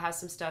Epcot has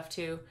some stuff,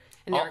 too.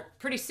 And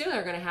pretty soon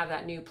they're going to have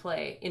that new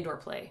indoor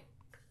play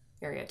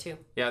area, too.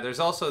 Yeah, there's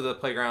also the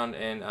playground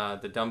in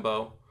the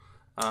Dumbo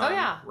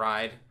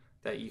ride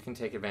that you can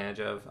take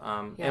advantage of.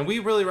 And we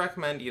really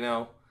recommend,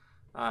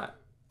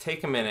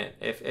 take a minute.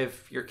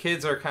 If your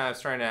kids are kind of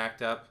starting to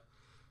act up,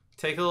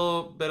 take a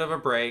little bit of a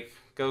break,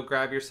 go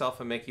grab yourself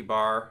a Mickey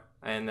bar,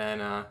 and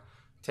then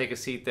take a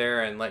seat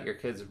there and let your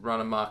kids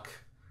run amok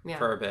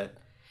for a bit.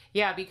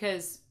 Yeah,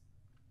 because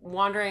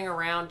wandering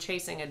around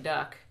chasing a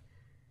duck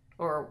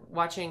or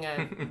watching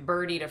a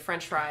bird eat a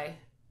French fry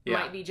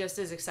might be just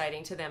as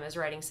exciting to them as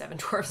riding Seven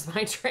Dwarfs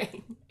Mine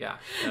Train. Yeah,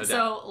 no doubt.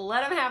 So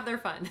let them have their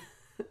fun.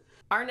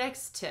 Our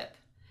next tip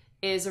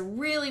is a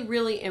really,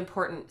 really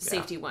important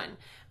safety one.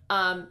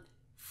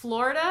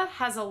 Florida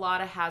has a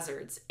lot of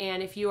hazards,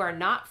 and if you are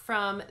not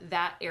from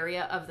that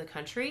area of the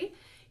country,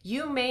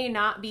 you may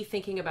not be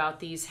thinking about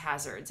these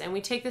hazards. And we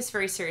take this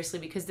very seriously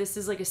because this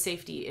is like a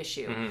safety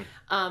issue. Mm-hmm.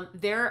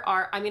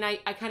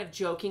 I kind of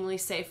jokingly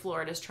say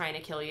Florida's trying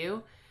to kill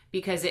you,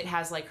 because it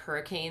has like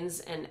hurricanes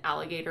and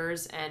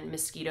alligators and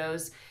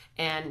mosquitoes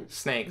and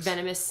snakes,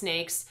 venomous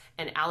snakes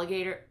and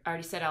alligator. I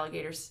already said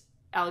alligators.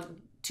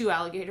 2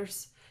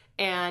 alligators.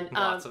 And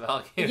lots of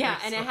alligators. Yeah,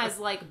 and it has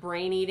like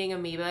brain-eating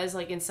amoebas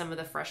like in some of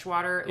the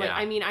freshwater. Like,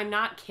 I'm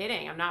not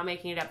kidding. I'm not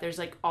making it up. There's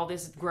like all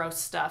this gross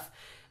stuff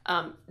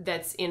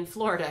that's in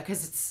Florida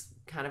because it's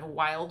kind of a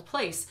wild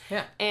place.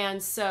 Yeah.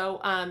 And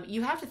so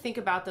you have to think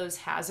about those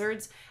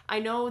hazards. I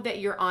know that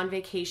you're on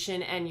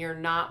vacation and you're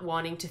not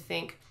wanting to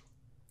think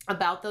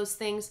about those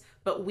things,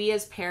 but we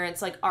as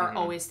parents are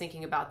always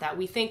thinking about that.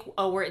 We think,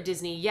 we're at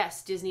Disney.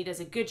 Yes, Disney does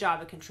a good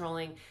job of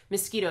controlling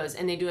mosquitoes,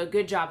 and they do a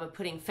good job of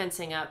putting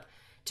fencing up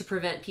to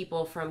prevent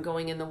people from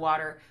going in the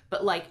water,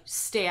 but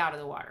stay out of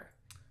the water.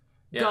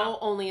 Go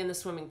only in the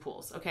swimming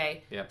pools,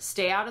 okay? Yep.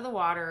 Stay out of the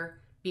water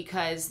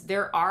because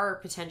there are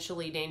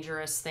potentially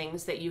dangerous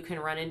things that you can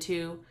run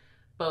into,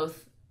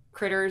 both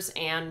critters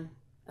and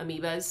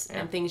amoebas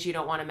and things you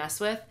don't want to mess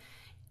with.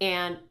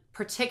 And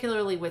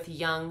particularly with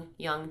young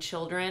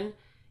children,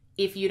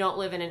 if you don't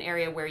live in an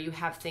area where you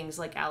have things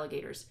like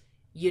alligators,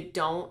 you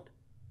don't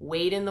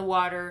wade in the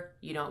water,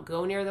 you don't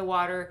go near the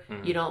water,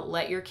 you don't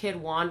let your kid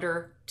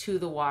wander to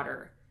the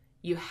water.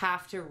 You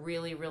have to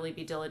really, really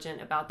be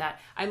diligent about that.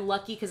 I'm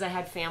lucky because I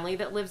had family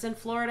that lives in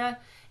Florida,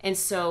 and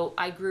so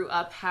I grew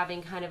up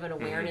having kind of an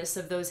awareness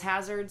of those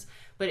hazards,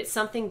 but it's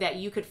something that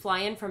you could fly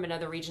in from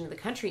another region of the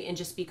country and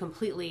just be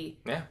completely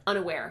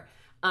unaware.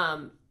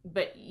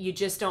 But you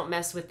just don't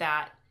mess with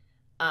that.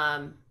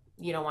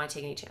 You don't want to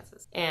take any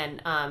chances.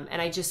 And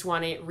I just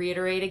want to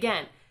reiterate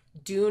again,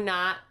 do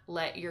not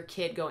let your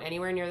kid go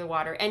anywhere near the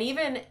water. And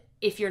even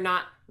if you're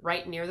not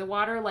right near the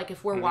water, like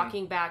if we're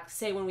walking back,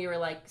 say when we were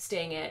like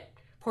staying at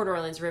Port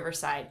Orleans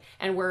Riverside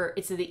and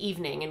it's in the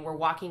evening and we're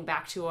walking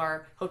back to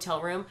our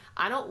hotel room,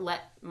 I don't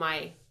let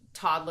my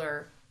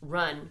toddler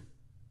run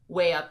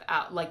way up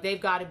out. Like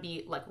they've got to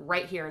be like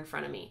right here in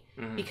front of me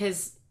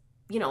because,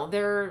 you know,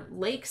 there are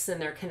lakes and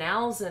there are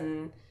canals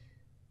and,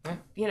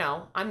 you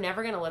know, I'm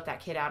never going to let that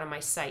kid out of my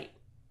sight.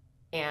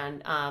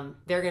 And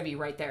they're going to be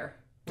right there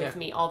with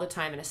me all the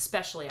time, and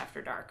especially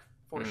after dark,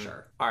 for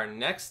sure. Our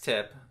next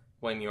tip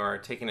when you're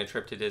taking a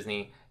trip to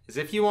Disney is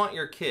if you want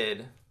your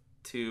kid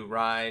to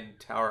ride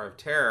Tower of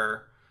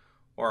Terror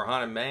or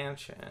Haunted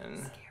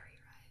Mansion,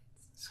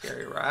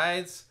 scary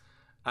rides,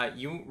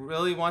 you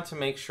really want to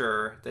make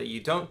sure that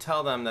you don't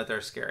tell them that they're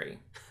scary.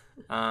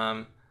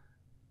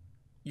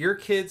 Your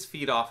kids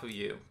feed off of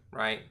you,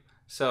 right?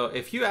 So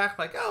if you act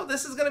like, oh,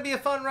 this is going to be a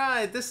fun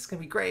ride, this is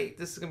going to be great,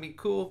 this is going to be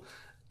cool,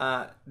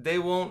 they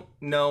won't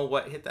know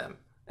what hit them.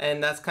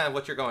 And that's kind of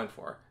what you're going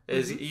for,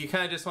 is you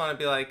kind of just want to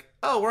be like,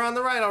 oh, we're on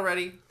the ride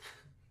already.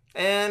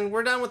 And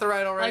we're done with the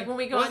ride already. Like when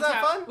we go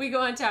we go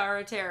on Tower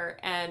of Terror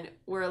and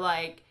we're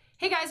like,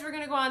 hey guys, we're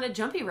going to go on a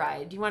jumpy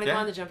ride. Do you want to go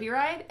on the jumpy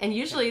ride? And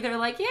usually they're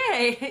like,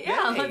 yay,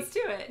 let's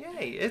do it.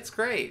 Yay, it's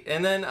great.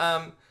 And then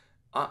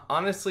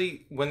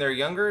honestly, when they're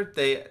younger,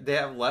 they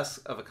have less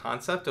of a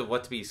concept of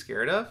what to be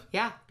scared of.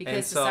 Yeah,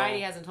 because society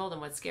hasn't told them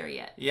what's scary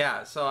yet.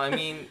 Yeah, so I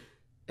mean,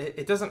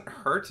 it doesn't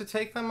hurt to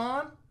take them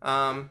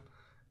on.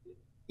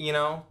 You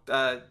know,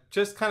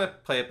 just kind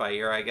of play it by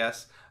ear, I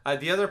guess.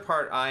 The other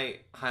part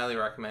I highly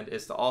recommend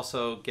is to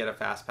also get a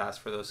fast pass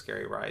for those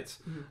scary rides.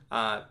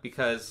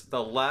 Because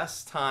the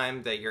less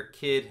time that your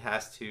kid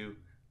has to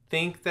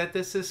think that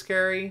this is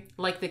scary,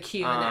 like the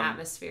cue and the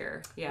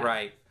atmosphere. Yeah.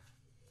 Right.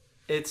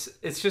 It's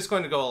just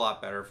going to go a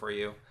lot better for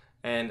you.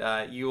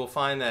 And you will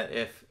find that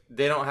if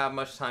they don't have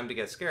much time to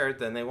get scared,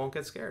 then they won't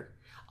get scared.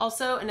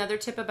 Also, another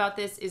tip about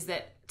this is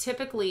that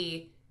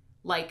typically,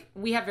 like,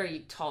 we have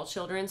very tall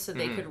children, so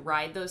they could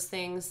ride those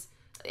things.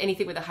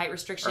 Anything with a height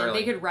restriction,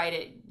 they could ride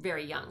it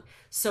very young.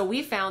 So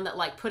we found that,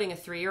 like, putting a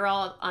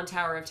 3-year-old on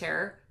Tower of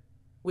Terror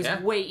was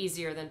way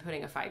easier than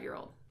putting a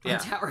 5-year-old on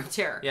Tower of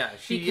Terror. Yeah,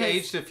 she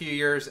aged a few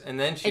years, and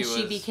then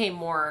she became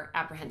more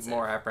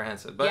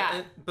apprehensive.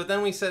 But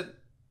then we said,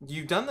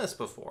 you've done this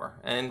before.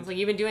 And it's like,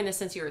 you've been doing this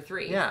since you were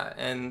 3. Yeah,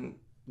 and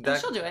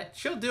she'll do it.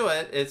 She'll do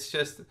it. It's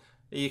just,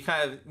 you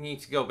kind of need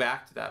to go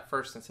back to that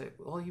first and say,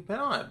 well, you've been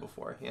on it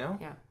before, you know?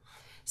 Yeah.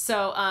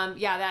 So,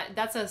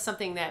 that's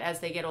something that as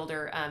they get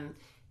older,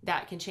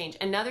 that can change.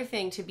 Another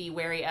thing to be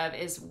wary of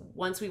is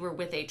once we were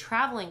with a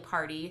traveling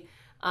party,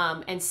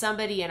 and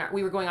somebody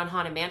we were going on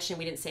Haunted Mansion.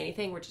 We didn't say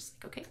anything. We're just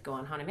like, okay, go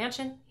on Haunted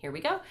Mansion. Here we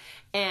go.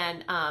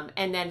 And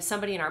then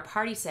somebody in our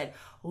party said,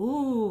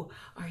 "Ooh,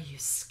 are you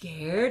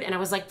scared?" And I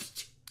was like,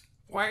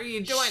 "Why are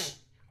you doing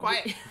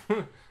quiet?"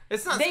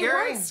 It's not scary. They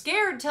weren't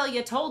scared till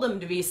you told them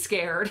to be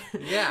scared.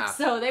 Yeah.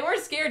 So they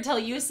weren't scared till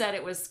you said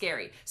it was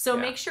scary. So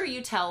make sure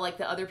you tell, like,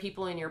 the other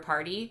people in your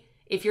party,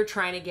 if you're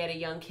trying to get a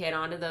young kid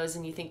onto those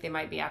and you think they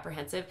might be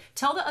apprehensive,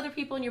 tell the other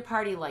people in your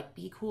party, like,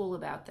 be cool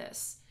about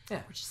this.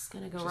 Yeah. We're just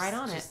going to go right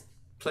on it.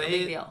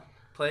 Play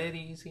it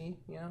easy.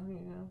 You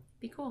know.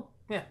 Be cool.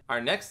 Yeah.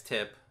 Our next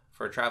tip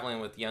for traveling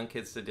with young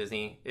kids to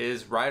Disney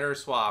is rider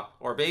swap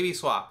or baby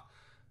swap.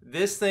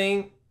 This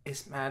thing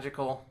is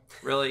magical,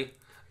 really.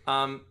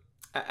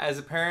 As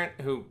a parent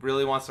who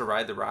really wants to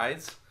ride the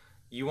rides,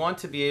 you want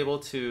to be able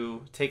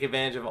to take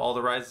advantage of all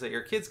the rides that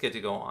your kids get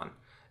to go on.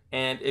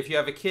 And if you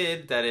have a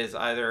kid that is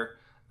either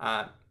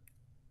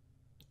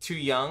too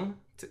young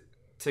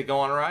to go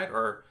on a ride,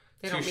 or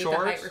too short,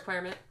 the height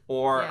requirement,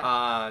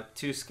 or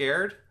too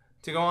scared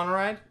to go on a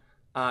ride,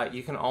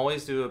 you can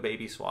always do a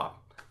baby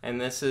swap. And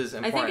this is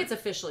important. I think it's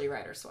officially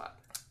rider swap.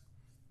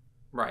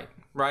 Right.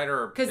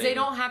 Rider or because they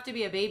don't have to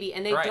be a baby,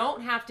 and they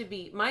don't have to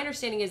be, my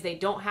understanding is they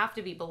don't have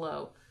to be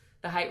below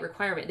the height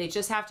requirement. They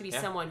just have to be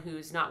someone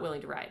who's not willing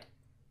to ride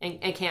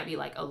and can't be,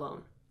 like,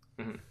 alone.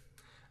 Mm-hmm.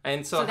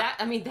 And so that,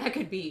 I mean, that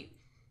could be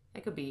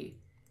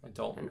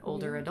adult, an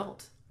older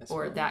adult,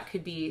 or that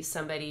could be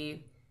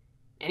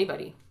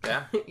anybody.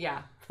 Yeah.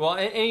 Yeah. Well,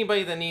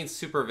 anybody that needs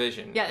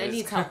supervision. Yeah, that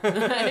needs help.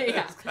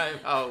 That's kind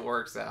of how it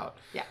works out.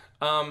 Yeah.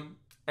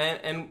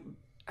 And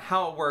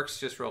how it works,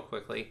 just real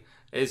quickly,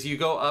 is you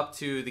go up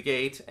to the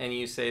gate and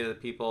you say to the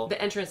people...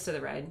 The entrance to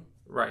the ride.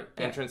 Right,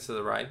 entrance to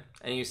the ride.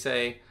 And you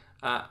say,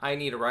 I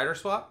need a rider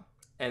swap.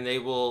 And they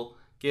will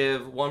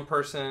give one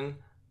person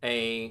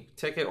a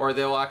ticket, or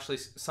they'll actually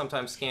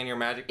sometimes scan your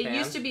magic band. It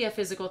used to be a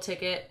physical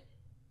ticket.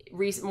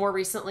 More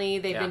recently,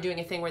 they've been doing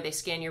a thing where they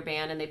scan your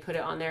band and they put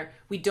it on there.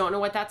 We don't know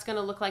what that's going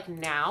to look like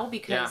now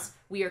because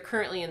we are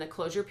currently in the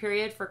closure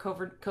period for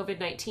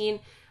COVID-19.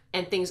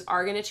 And things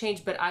are going to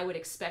change, but I would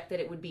expect that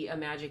it would be a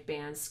magic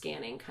band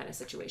scanning kind of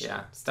situation.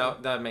 Yeah,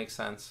 that makes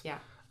sense. Yeah.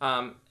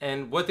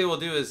 And what they will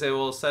do is they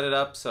will set it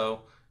up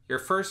so your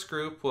first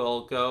group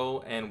will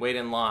go and wait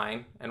in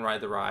line and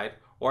ride the ride.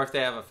 Or if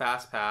they have a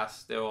fast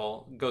pass, they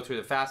will go through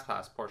the fast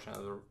pass portion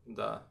of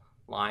the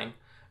line.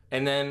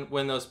 And then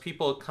when those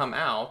people come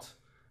out,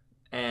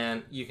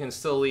 and you can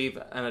still leave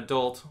an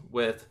adult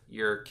with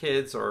your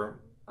kids or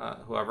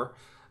whoever,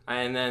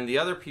 and then the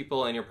other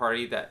people in your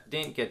party that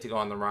didn't get to go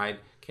on the ride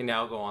can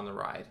now go on the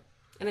ride.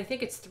 And I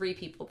think it's 3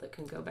 people that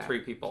can go back.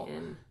 3 people.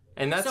 In.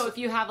 And that's, so if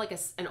you have like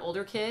an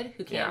older kid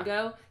who can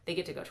go, they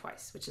get to go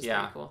twice, which is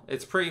pretty cool.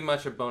 It's pretty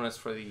much a bonus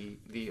for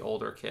the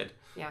older kid.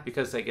 Yeah.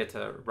 Because they get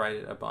to ride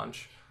it a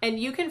bunch. And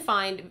you can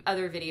find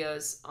other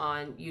videos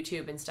on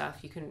YouTube and stuff.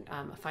 You can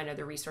find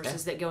other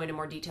resources that go into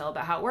more detail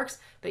about how it works.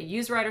 But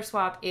use Rider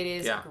Swap. It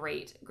is a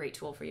great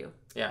tool for you.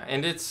 Yeah,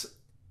 and it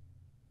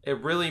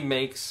really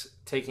makes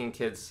taking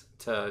kids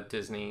to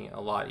Disney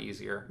a lot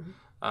easier.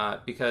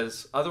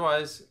 Because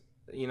otherwise,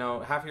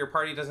 half of your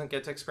party doesn't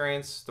get to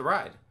experience the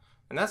ride.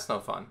 And that's no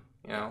fun,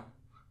 I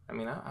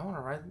mean, I want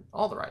to ride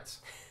all the rides.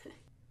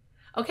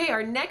 Okay,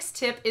 our next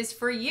tip is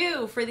for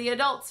you, for the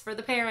adults, for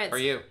the parents. For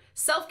you.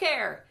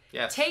 Self-care.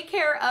 Yes. Take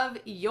care of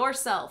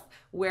yourself.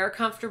 Wear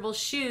comfortable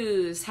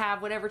shoes.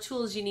 Have whatever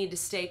tools you need to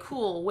stay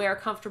cool. Wear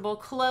comfortable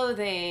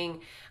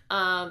clothing.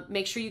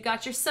 Make sure you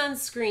got your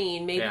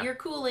sunscreen, maybe your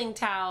cooling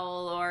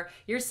towel or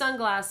your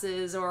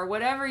sunglasses or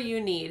whatever you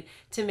need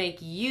to make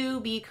you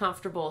be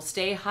comfortable.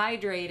 Stay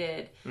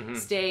hydrated.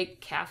 Stay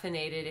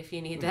caffeinated if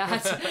you need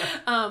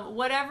that.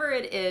 Whatever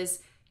it is,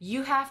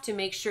 you have to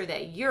make sure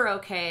that you're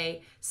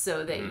okay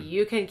so that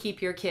you can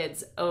keep your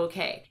kids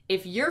okay.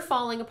 If you're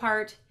falling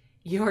apart,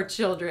 your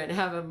children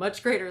have a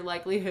much greater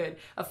likelihood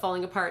of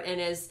falling apart. And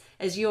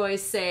as you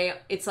always say,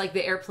 it's like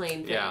the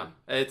airplane thing. Yeah,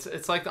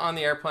 it's like on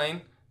the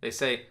airplane. They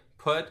say,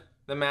 put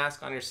the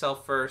mask on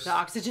yourself first. The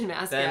oxygen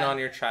mask. Then on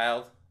your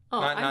child. Oh,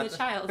 I'm the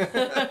child.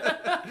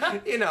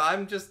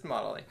 I'm just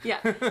modeling.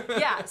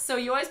 Yeah. So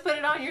you always put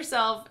it on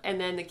yourself and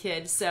then the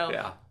kid.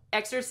 So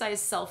exercise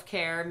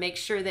self-care. Make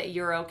sure that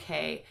you're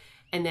okay.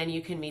 And then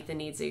you can meet the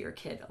needs of your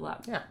kid a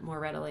lot more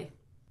readily.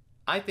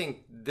 I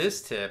think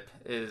this tip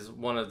is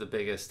one of the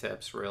biggest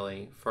tips,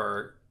 really,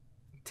 for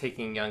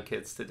taking young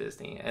kids to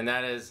Disney. And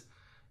that is,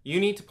 you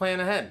need to plan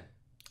ahead.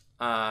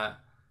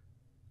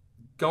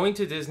 Going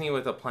to Disney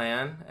with a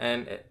plan,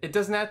 and it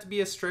doesn't have to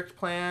be a strict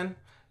plan.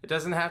 It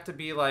doesn't have to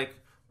be like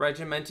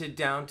regimented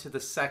down to the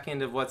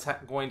second of what's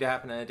going to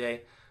happen in a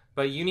day.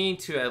 But you need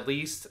to at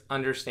least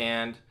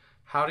understand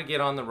how to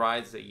get on the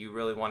rides that you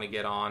really want to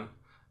get on.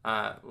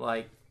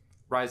 Like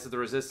Rise of the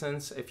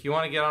Resistance. If you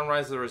want to get on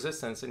Rise of the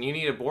Resistance and you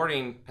need a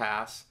boarding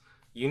pass,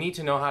 you need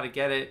to know how to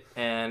get it,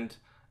 and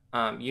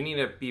you need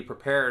to be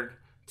prepared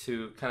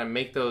to kind of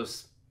make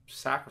those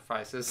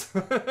sacrifices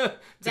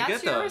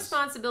that's your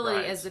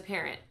responsibility as the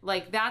parent.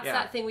 Like that's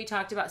that thing we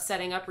talked about,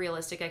 setting up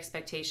realistic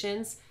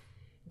expectations.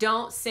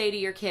 Don't say to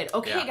your kid,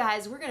 okay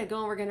guys, we're gonna go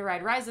and we're gonna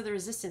ride Rise of the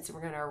Resistance and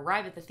we're gonna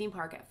arrive at the theme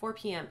park at 4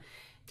 p.m.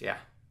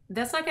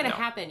 That's not gonna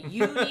happen.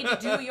 You need to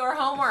do your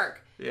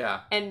homework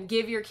and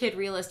give your kid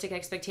realistic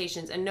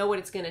expectations and know what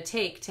it's gonna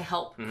take to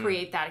help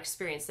create that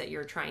experience that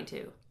you're trying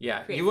to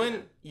you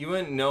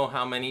wouldn't know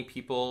how many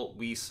people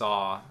we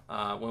saw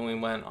when we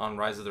went on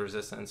Rise of the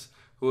Resistance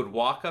who would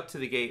walk up to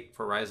the gate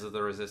for Rise of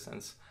the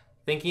Resistance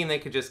thinking they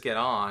could just get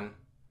on,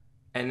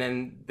 and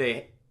then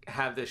they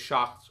have this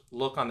shocked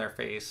look on their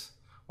face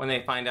when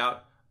they find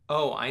out,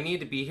 oh, I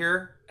need to be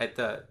here at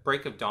the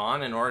break of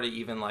dawn in order to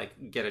even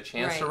like get a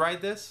chance to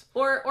ride this.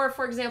 Or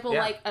for example,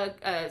 like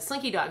a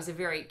Slinky Dog is a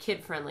very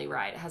kid-friendly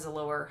ride. It has a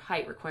lower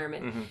height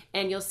requirement.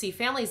 And you'll see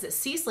families that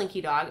see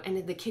Slinky Dog and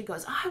then the kid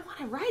goes, oh, I want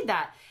to ride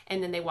that.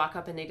 And then they walk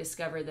up and they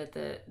discover that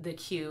the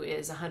queue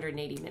is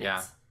 180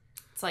 minutes.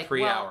 It's like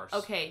 3 hours.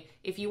 Okay,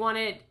 if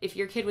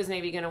your kid was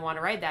maybe going to want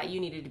to ride that, you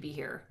needed to be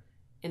here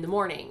in the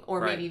morning,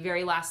 or maybe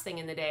very last thing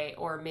in the day,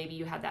 or maybe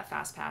you had that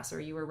fast pass or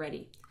you were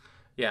ready.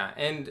 Yeah,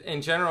 and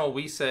in general,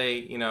 we say,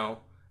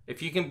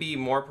 if you can be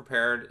more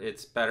prepared,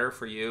 it's better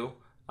for you.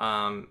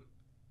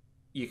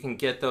 You can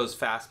get those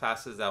fast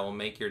passes that will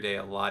make your day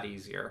a lot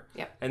easier.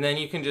 And then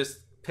you can just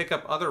pick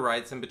up other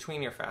rides in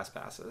between your fast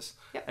passes.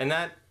 And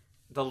that,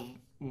 the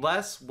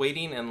less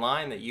waiting in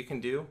line that you can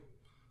do,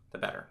 the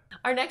better.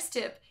 Our next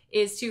tip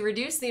is to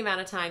reduce the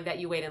amount of time that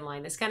you wait in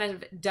line. This kind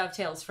of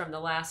dovetails from the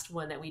last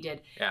one that we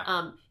did.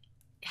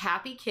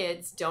 Happy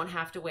kids don't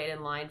have to wait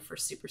in line for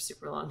super,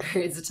 super long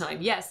periods of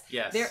time. Yes.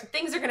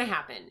 Things are going to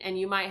happen, and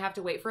you might have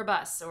to wait for a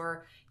bus,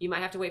 or you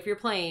might have to wait for your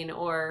plane,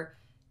 or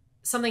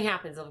something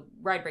happens, a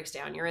ride breaks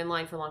down, you're in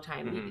line for a long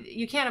time.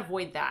 You can't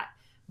avoid that.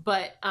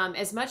 But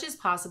as much as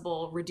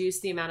possible,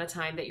 reduce the amount of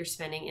time that you're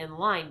spending in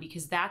line,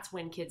 because that's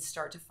when kids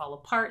start to fall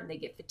apart and they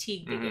get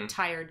fatigued, they get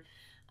tired,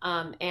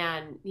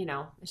 and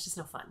it's just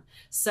no fun.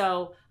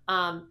 So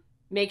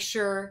make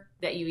sure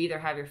that you either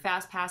have your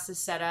fast passes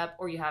set up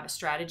or you have a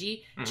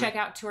strategy. Check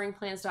out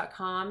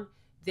touringplans.com.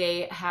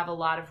 They have a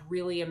lot of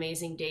really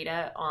amazing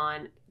data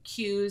on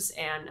cues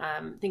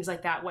and things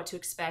like that, what to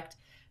expect,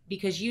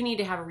 because you need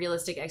to have a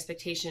realistic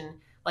expectation.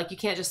 Like, you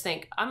can't just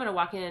think, I'm going to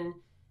walk in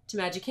to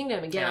Magic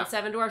Kingdom and get on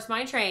Seven Dwarfs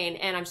Mine Train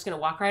and I'm just going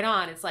to walk right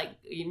on. It's like,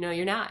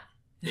 you're not.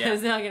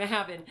 It's not going to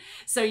happen.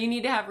 So you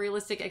need to have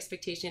realistic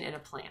expectation and a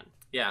plan.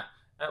 Yeah.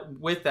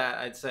 With that,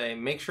 I'd say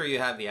make sure you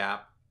have the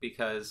app,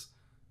 because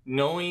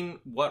knowing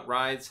what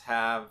rides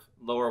have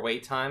lower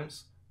wait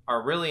times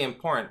are really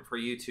important for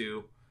you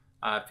to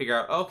figure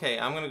out, okay,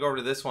 I'm going to go over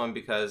to this one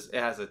because it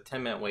has a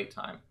 10-minute wait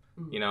time,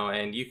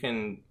 and you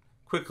can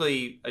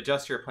quickly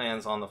adjust your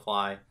plans on the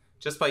fly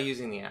just by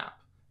using the app.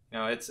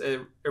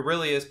 It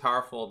really is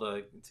powerful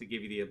to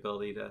give you the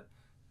ability to,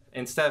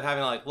 instead of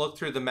having to look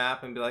through the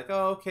map and be like,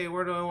 oh, okay,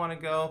 where do I want to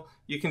go?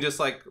 You can just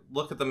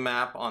look at the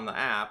map on the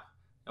app,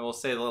 and we'll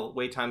say the little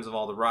wait times of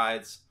all the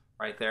rides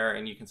right there,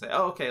 and you can say,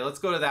 oh, okay, let's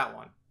go to that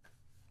one.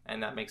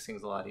 And that makes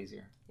things a lot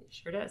easier. It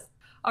sure does.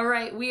 All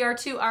right, we are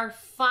to our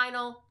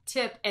final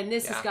tip, and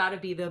this has got to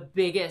be the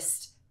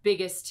biggest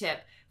tip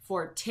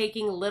for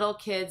taking little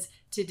kids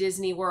to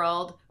Disney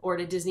World or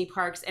to Disney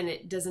parks, and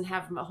it doesn't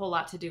have a whole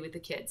lot to do with the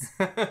kids.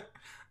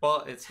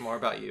 Well, it's more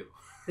about you.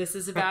 This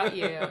is about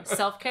you.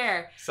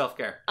 Self-care.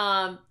 Self-care.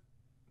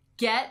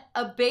 Get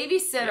a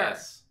babysitter.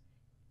 Yes.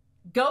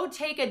 Go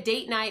take a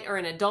date night or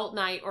an adult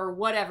night or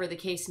whatever the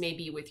case may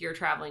be with your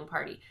traveling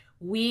party.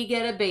 We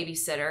get a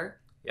babysitter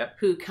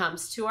who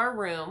comes to our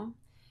room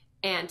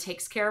and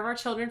takes care of our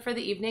children for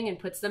the evening and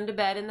puts them to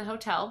bed in the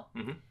hotel.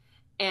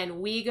 And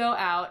we go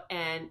out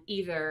and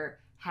either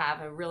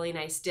have a really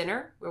nice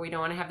dinner where we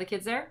don't want to have the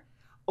kids there,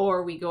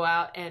 or we go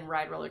out and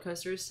ride roller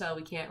coasters so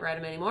we can't ride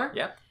them anymore.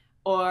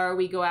 Or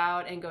we go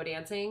out and go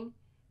dancing,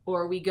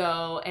 or we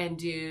go and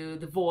do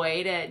the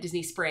Void at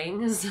Disney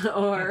Springs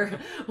or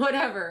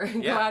whatever.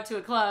 Go out to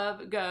a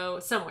club, go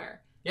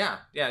somewhere.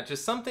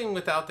 Just something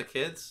without the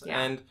kids.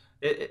 And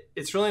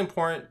it's really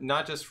important,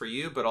 not just for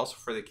you, but also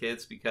for the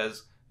kids,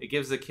 because it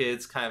gives the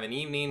kids kind of an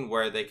evening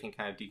where they can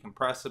kind of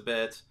decompress a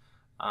bit.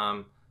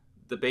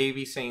 The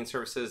babysitting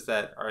services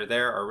that are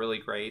there are really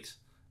great.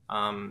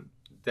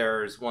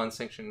 There's one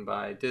sanctioned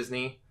by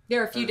Disney.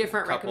 There are a few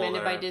different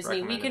recommended by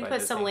Disney. We can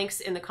put some links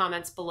in the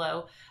comments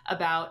below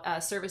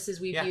about services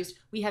we've used.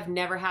 We have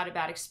never had a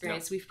bad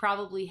experience. We've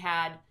probably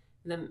had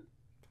them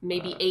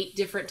maybe 8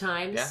 different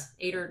times,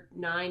 8 or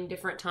 9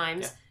 different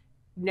times.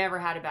 Never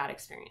had a bad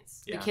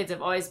experience. The kids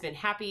have always been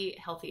happy,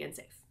 healthy, and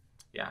safe.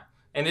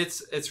 And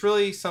it's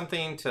really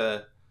something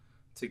to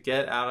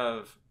get out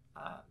of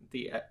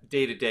the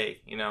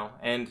day-to-day,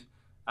 and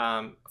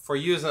for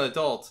you as an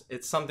adult,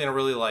 it's something to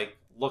really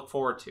look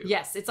forward to.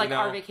 Yes, it's like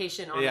our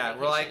vacation on vacation.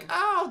 We're like,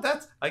 oh,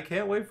 I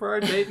can't wait for our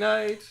date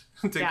night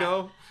to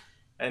go.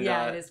 And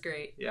it is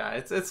great.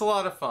 It's a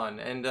lot of fun,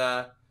 and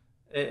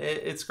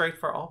it's great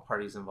for all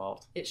parties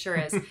involved. It sure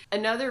is.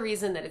 Another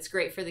reason that it's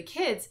great for the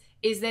kids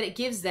is that it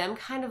gives them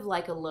kind of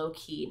like a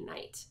low-key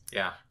night.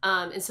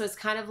 And so it's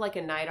kind of like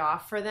a night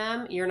off for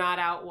them. You're not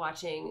out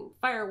watching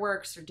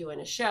fireworks or doing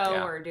a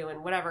show or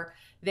doing whatever.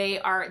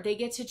 They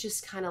get to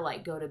just kind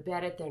of go to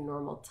bed at their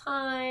normal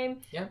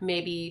time,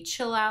 maybe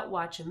chill out,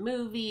 watch a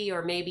movie,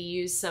 or maybe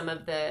use some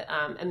of the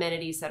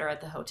amenities that are at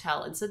the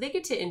hotel. And so they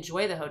get to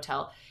enjoy the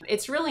hotel.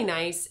 It's really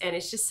nice, and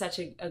it's just such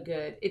a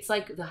good, it's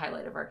like the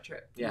highlight of our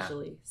trip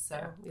usually. So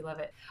we love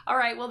it. All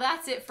right, well,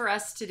 that's it for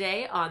us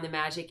today on the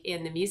Magic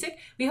in the Music.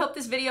 We hope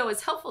this video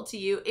was helpful to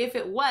you. If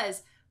it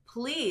was,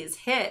 please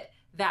hit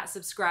that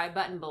subscribe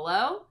button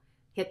below,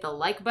 hit the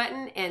like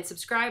button, and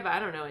subscribe. I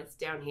don't know, it's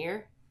down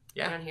here.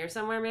 Down here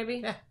somewhere,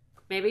 maybe?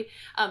 Maybe.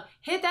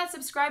 Hit that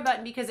subscribe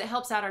button because it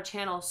helps out our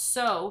channel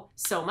so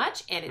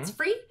much, and it's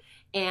free.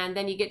 And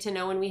then you get to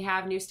know when we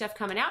have new stuff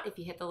coming out if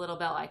you hit the little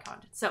bell icon.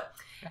 So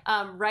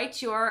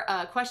write your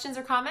questions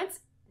or comments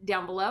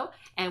down below,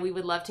 and we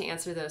would love to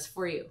answer those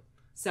for you.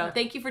 So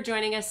thank you for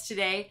joining us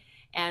today.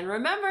 And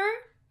remember,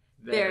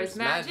 there's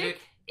magic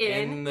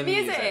in the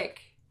music.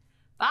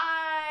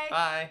 Bye.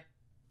 Bye.